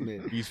 actually. he's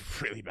mid. He's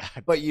really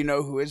bad. But you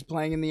know who is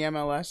playing in the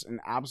MLS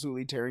and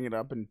absolutely tearing it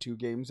up in 2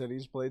 games that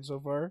he's played so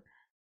far?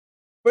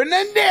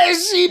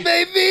 Fernandesi,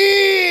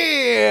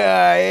 baby!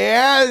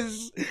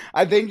 Yes!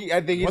 I think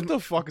he's... What the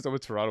fuck is up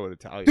with Toronto and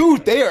Italian?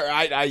 Dude, they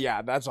are...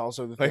 yeah, that's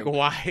also the Like, thing.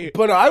 why?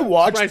 But I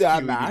watched Surprised that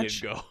Keely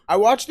match. didn't go. I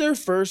watched their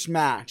first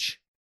match,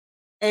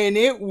 and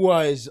it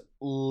was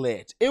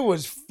lit. It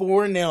was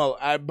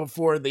 4-0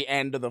 before the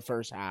end of the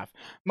first half.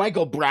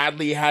 Michael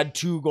Bradley had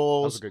 2 That was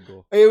goals. a good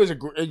goal. It was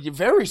a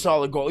very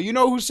solid goal. You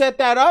know who set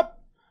that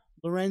up?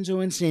 Lorenzo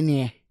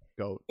Insigne.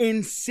 Goat.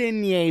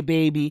 Insigne,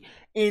 baby.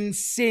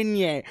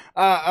 Insigne.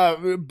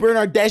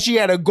 Bernardeschi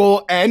had a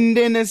goal and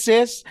an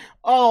assist.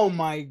 Oh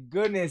my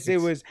goodness. It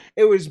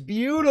was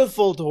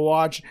beautiful to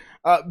watch.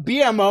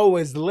 BMO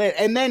was lit.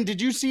 And then did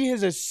you see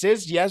his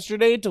assist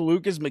yesterday to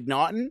Lucas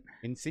McNaughton?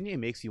 Insigne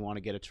makes you want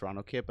to get a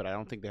Toronto kit, but I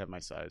don't think they have my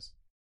size.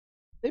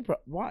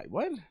 Why?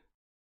 What?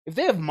 If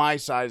they have my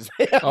size,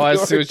 they have Oh, I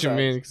your see what you size.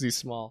 mean because he's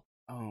small.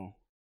 Oh.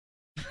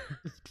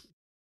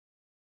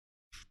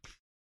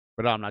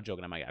 But I'm not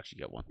joking. I might actually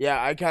get one. Yeah,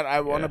 I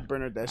want a Yeah.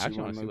 Bernardeschi I actually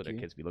one. want to see what their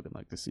low-key. kids be looking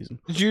like this season.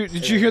 Did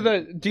you hear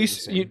that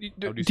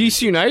How do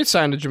DC United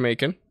signed a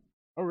Jamaican?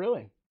 Oh,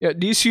 really? Yeah,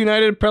 DC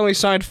United apparently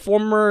signed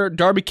former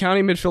Derby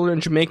County midfielder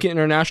and Jamaican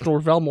international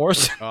Ravel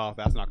Morrison. Oh,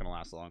 that's not going to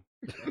last long.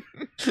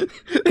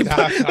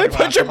 they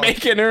put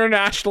Jamaican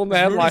international in the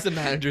Rudy's headline. the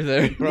manager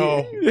there.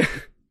 Bro,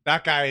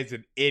 that guy is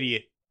an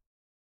idiot.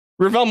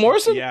 Ravel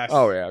Morrison? Yes.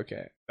 Oh yeah,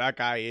 okay. That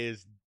guy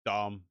is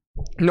dumb.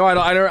 No, I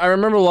don't. I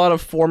remember a lot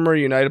of former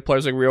United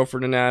players like Rio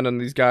Ferdinand and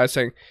these guys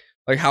saying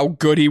like how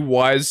good he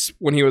was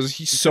when he was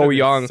so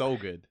young. So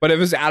good. But if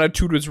his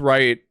attitude was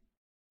right,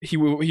 he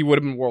would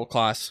have been world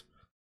class.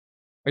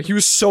 Like he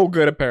was so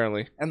good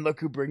apparently. And look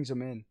who brings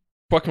him in.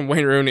 Fucking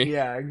Wayne Rooney.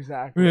 Yeah,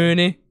 exactly.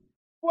 Rooney.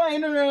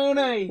 Wayne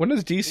Rooney. When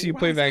does DC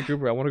play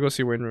Vancouver? I want to go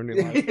see Wayne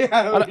Rooney live.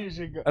 Yeah, we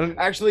should go.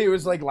 Actually, it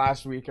was like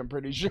last week. I'm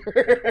pretty sure.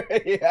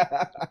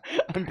 Yeah.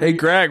 Hey,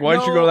 Greg, why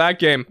didn't you go to that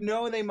game?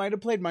 No, they might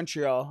have played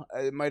Montreal.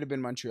 It might have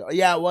been Montreal.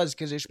 Yeah, it was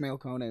because Ishmael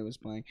Kone was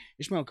playing.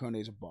 Ishmael Kone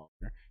is a baller.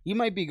 He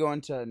might be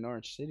going to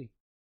Norwich City.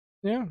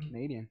 Yeah,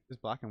 Canadian. This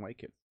black and white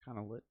kid kind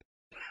of lit.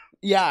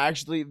 Yeah,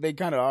 actually, they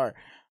kind of are.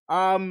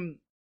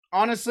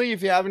 Honestly,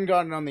 if you haven't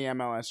gotten on the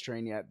MLS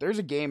train yet, there's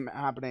a game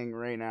happening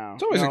right now.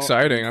 it's always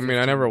exciting. I mean,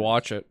 I never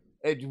watch it.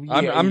 It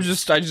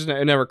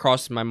never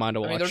crossed my mind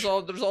to watch. I mean,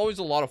 there's always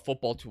a lot of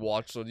football to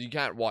watch, so you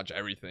can't watch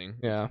everything.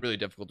 Yeah. It's really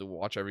difficult to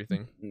watch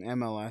everything.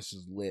 MLS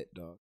is lit,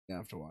 dog. You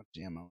have to watch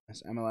the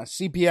MLS.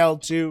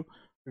 CPL 2.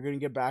 We're gonna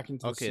get back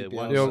into the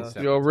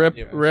CPL. Yo, rip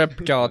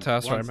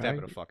Galatasaray, One step man.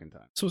 at a fucking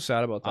time. So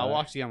sad about that. I'll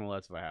watch the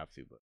MLS if I have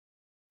to, but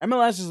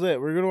MLS is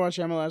lit. We're gonna watch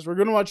MLS. We're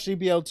gonna watch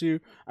CPL 2.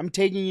 I'm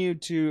taking you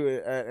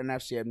to an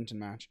FC Edmonton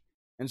match.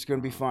 And it's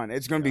gonna be fun.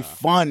 It's gonna be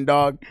fun,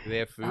 dog. do they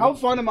have food? How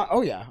fun am I?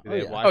 Oh yeah. Do they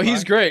have yeah. Wi-Fi? Oh,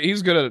 he's great.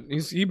 He's good at.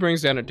 He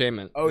brings the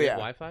entertainment. Oh Do they have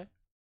yeah. Wi-Fi?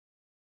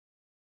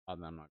 Oh,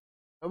 no, I'm not.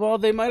 Well,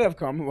 they might have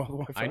Commonwealth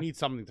Wi-Fi. I need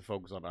something to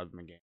focus on other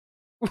than the game.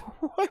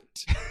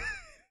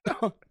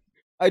 What?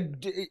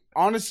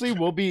 Honestly,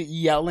 we'll be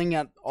yelling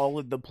at all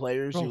of the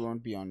players who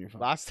won't be on your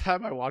phone. Last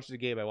time I watched the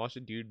game, I watched a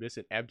dude miss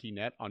an empty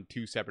net on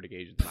 2 separate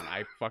occasions, and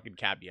I fucking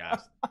capped the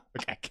ass.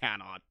 Like, I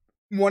cannot.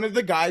 One of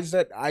the guys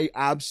that I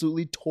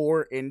absolutely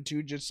tore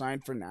into just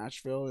signed for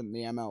Nashville in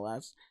the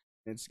MLS.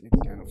 It's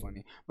kind of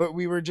funny. But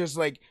we were just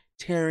like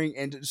tearing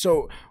into.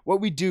 So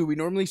what we do, we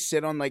normally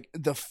sit on like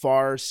the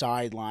far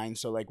sideline.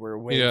 So like we're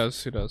away. He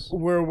does.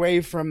 We're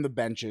away from the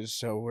benches,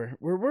 so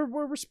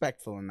we're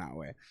respectful in that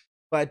way.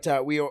 But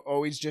we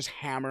always just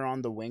hammer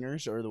on the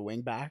wingers or the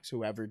wing backs,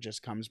 whoever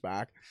just comes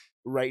back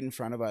right in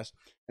front of us.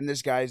 And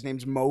this guy's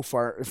name's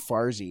Mohamed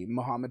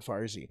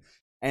Farzi.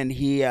 And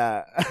he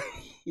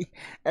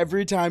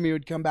every time he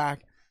would come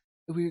back,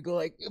 we would go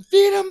like,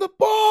 feed him the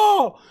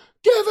ball,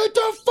 give it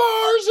to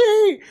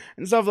Farzi,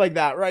 and stuff like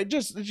that, right?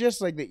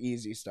 Just like the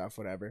easy stuff,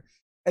 whatever.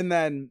 And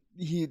then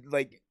he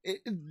like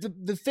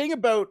the thing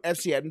about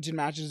FC Edmonton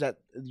matches is that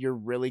you're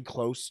really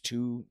close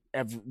to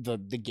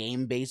the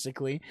game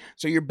basically,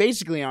 so you're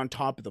basically on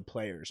top of the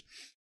players,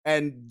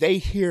 and they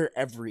hear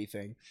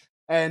everything.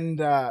 And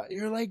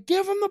you're like,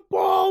 give him the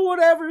ball,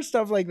 whatever,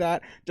 stuff like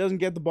that. Doesn't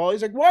get the ball.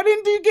 He's like, why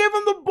didn't you give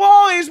him the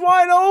ball? He's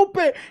wide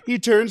open. He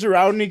turns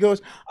around and he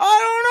goes,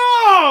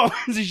 I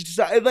don't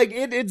know. Like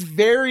it's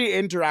very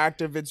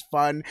interactive. It's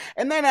fun.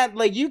 And then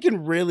you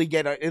can really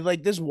get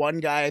like this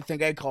one guy. I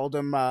think I called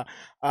him.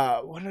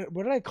 What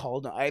did I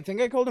call him? I think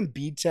I called him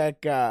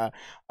B-Tech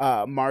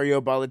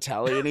Mario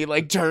Balotelli, and he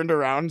like turned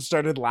around and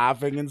started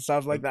laughing and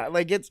stuff like that.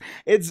 Like it's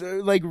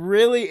like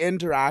really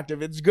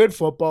interactive. It's good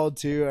football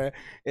too.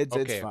 It's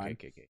fun.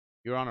 Okay.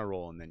 You're on a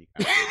roll, and then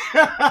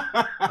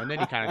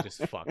you kind of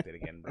just fucked it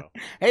again, bro.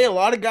 Hey, a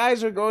lot of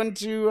guys are going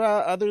to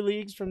other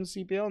leagues from the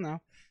CPL now.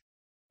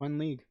 Fun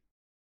league.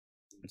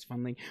 It's a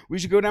fun league. We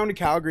should go down to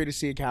Calgary to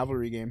see a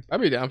Cavalry game.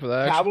 I'd be down for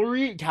that.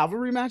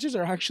 Cavalry matches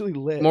are actually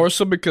lit. More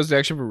so because they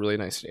actually have a really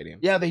nice stadium.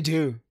 Yeah, they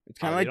do. It's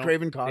kind of like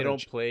Craven Cottage. They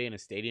don't play in a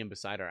stadium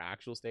beside our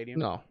actual stadium?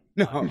 No.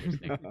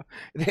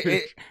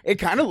 It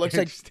kind of looks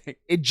like,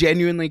 it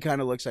genuinely kind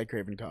of looks like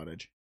Craven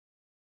Cottage.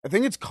 I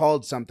think it's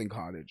called something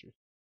Cottage.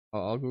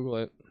 I'll Google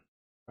it.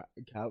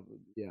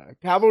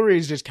 Cavalry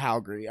is just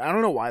Calgary. I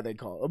don't know why they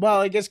call it.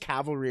 Well, I guess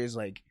Cavalry is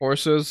like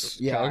Horses,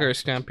 yeah. Calgary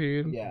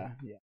Stampede. Yeah.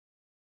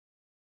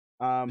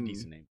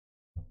 Decent name.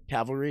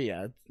 Cavalry,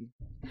 yeah.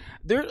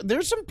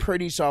 There's some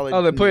pretty solid.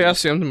 Oh, they play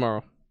SCM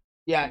tomorrow.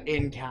 Yeah,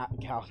 in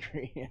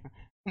Calgary. Yeah.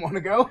 Want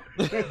to go?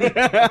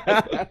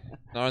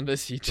 Not on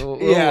this heat. A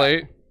little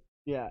late.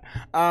 Yeah.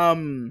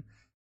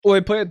 Well,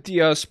 they play at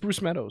the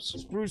Spruce Meadows.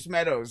 Spruce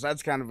Meadows.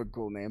 That's kind of a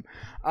cool name.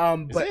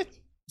 Is But it?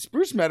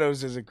 Spruce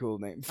Meadows is a cool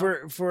name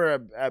for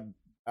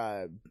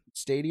a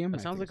stadium.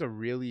 It sounds like a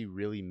really,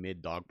 really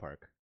mid dog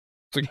park.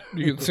 It's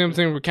like the same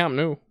thing with Camp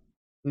Nou.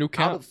 New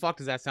How camp. the fuck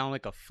does that sound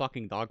like a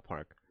fucking dog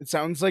park? It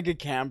sounds like a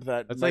camp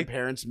that That's my like-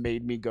 parents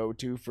made me go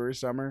to for a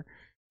summer.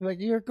 They're like,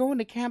 you're going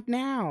to camp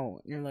now.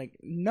 And you're like,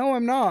 no,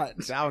 I'm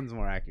not. Sounds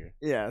more accurate.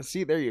 Yeah,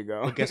 see, there you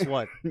go. But guess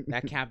what?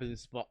 That camp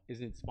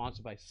isn't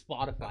sponsored by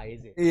Spotify,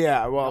 is it?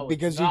 Yeah, well, No, it's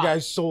because you not.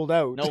 guys sold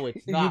out. No,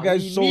 it's You not.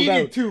 guys We sold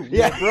needed out. to.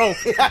 Yeah, bro.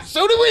 Yeah,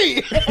 so do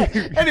we.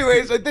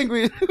 Anyways, I think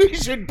we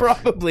should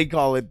probably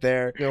call it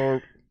there.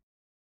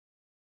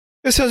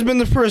 This has been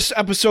the first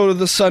episode of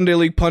the Sunday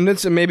League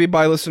Pundits, and maybe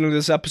by listening to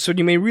this episode,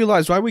 you may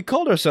realize why we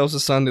called ourselves the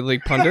Sunday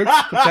League Pundits.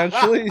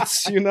 Potentially,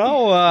 it's We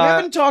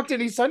haven't talked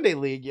any Sunday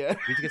League yet.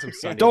 We need to get some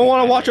Sunday. don't League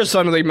want to watch our highlights.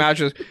 Sunday League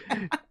matches.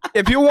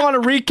 If you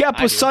want to recap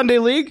I with do. Sunday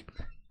League,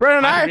 Brent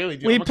and I, really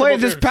do. we I'm gonna come played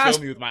over this here and past.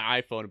 film you with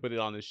my iPhone and put it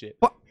on this shit.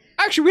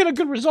 Actually, we had a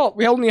good result.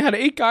 We only had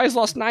 8 guys,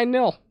 lost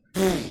 9-0.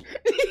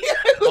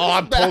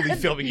 I'm totally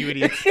filming you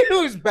idiots.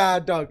 It was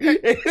bad, dog.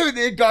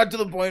 It got to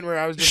the point where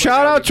I was just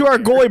Shout out to our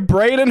goalie,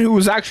 Braden, who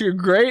was actually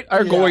great.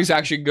 Our Yeah. goalie's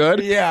actually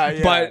good.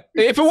 Yeah. But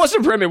if it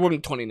wasn't for him, it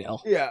wouldn't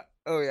 20-0. Yeah.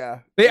 Oh, yeah.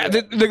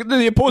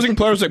 The opposing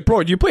player was like,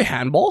 bro, do you play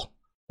handball?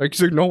 Like,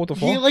 he's like, no, what the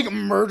fuck? He like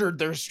murdered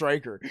their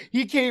striker.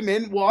 He came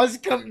in,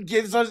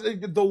 gives us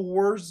the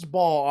worst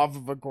ball off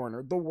of a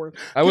corner. The worst.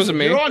 That wasn't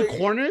me. You're on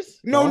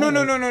corners? No.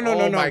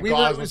 Oh my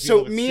God, those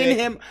people were Me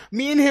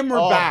and him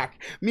were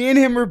back. Me and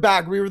him were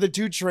back. We were the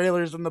 2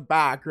 trailers in the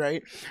back,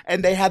 right?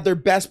 And they had their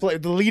best player,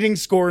 the leading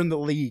scorer in the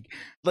league,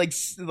 like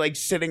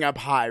sitting up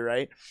high,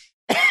 right?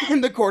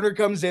 And the corner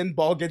comes in,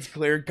 ball gets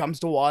cleared, comes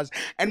to Waz,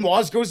 and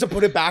Waz goes to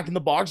put it back in the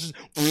box,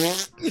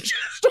 just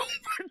over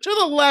to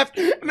the left,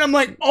 and I'm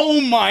like,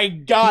 oh my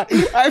God,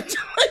 I have to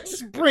like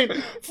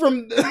sprint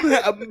from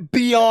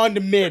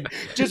beyond mid,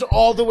 just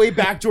all the way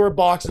back to our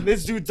box, and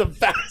this dude's the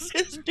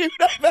fastest dude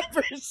I've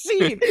ever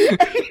seen,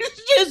 and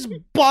he's just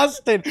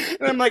busted,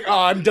 and I'm like,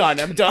 oh, I'm done,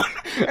 and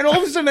all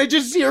of a sudden I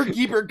just see our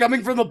keeper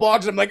coming from the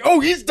box, I'm like, oh,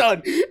 he's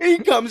done, and he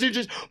comes and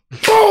just,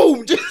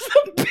 boom, just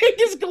the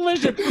biggest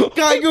collision,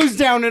 guy goes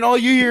down, and all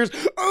you hear is,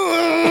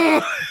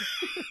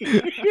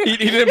 he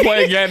didn't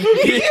play again.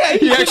 He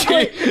didn't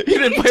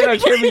play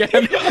that game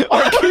again.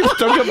 Our keeper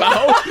took him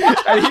out,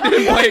 and he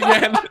didn't play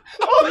again.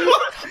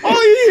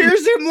 all you hear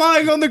is him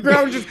lying on the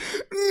ground, just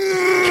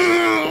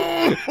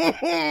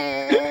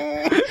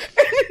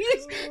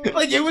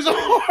like it was a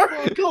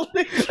horrible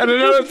collision. And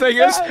another thing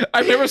is,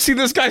 I've never seen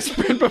this guy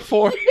sprint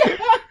before.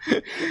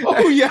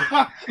 Oh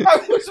yeah,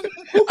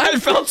 I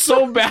felt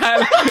so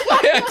bad.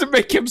 I had to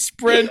make him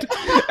sprint,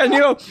 and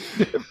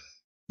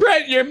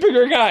Brett, you're a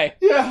bigger guy.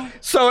 Yeah.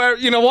 So,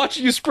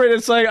 watching you sprint,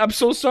 it's like, I'm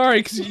so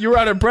sorry because you're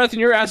out of breath and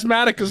you're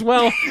asthmatic as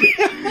well.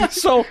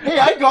 So, hey,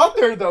 I got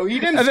there though. He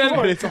didn't score.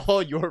 But it's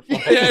all your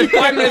fault. Yeah, and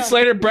 5 minutes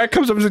later, Brett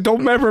comes up and says,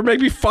 don't ever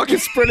make me fucking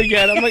sprint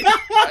again. I'm like,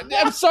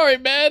 I'm sorry,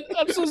 man.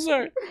 I'm so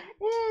sorry.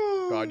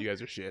 God, you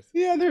guys are shit.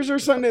 Yeah, there's our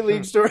Sunday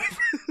League story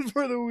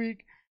for the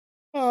week.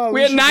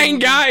 We had 9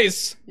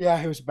 guys.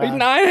 Yeah, it was We had bad.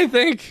 9, I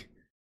think.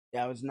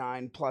 Yeah, it was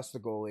 9 plus the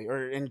goalie,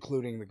 or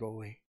including the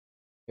goalie.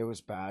 It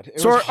was bad.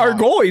 It So was our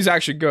hot. goalie's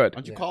actually good.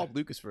 Why don't you call up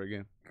Lucas for a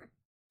game?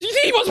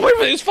 He wasn't waiting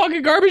for this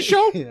fucking garbage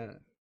show. Yeah.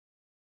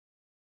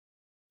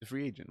 The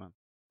free agent, man.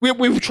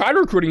 We tried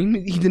recruiting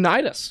him. He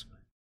denied us.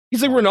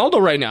 He's like Ronaldo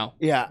right now.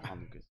 Yeah. Call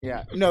Lucas.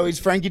 Yeah. No, he's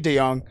Frankie De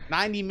Jong.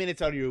 90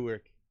 minutes out of your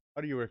work.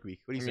 Out of your work week.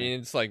 What do you I say? mean,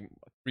 it's like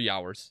 3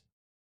 hours.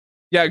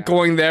 Yeah,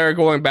 going there,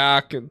 going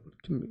back. And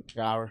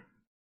Shower.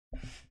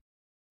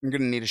 I'm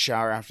gonna need a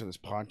shower after this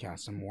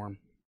podcast. I'm warm.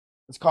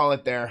 Let's call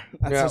it there.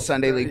 That's Yeah. the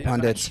Sunday League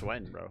Pundits.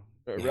 Sweating, bro.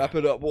 Wrap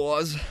it up,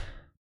 Waz.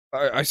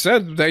 I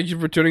said thank you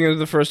for tuning into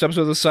the first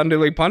episode of the Sunday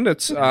League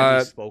Pundits.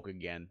 He spoke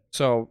again.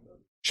 So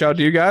shout out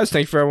to you guys.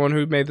 Thank you for everyone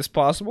who made this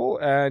possible.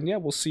 And yeah,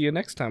 we'll see you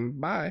next time.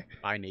 Bye.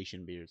 Bye,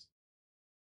 Nation Beers.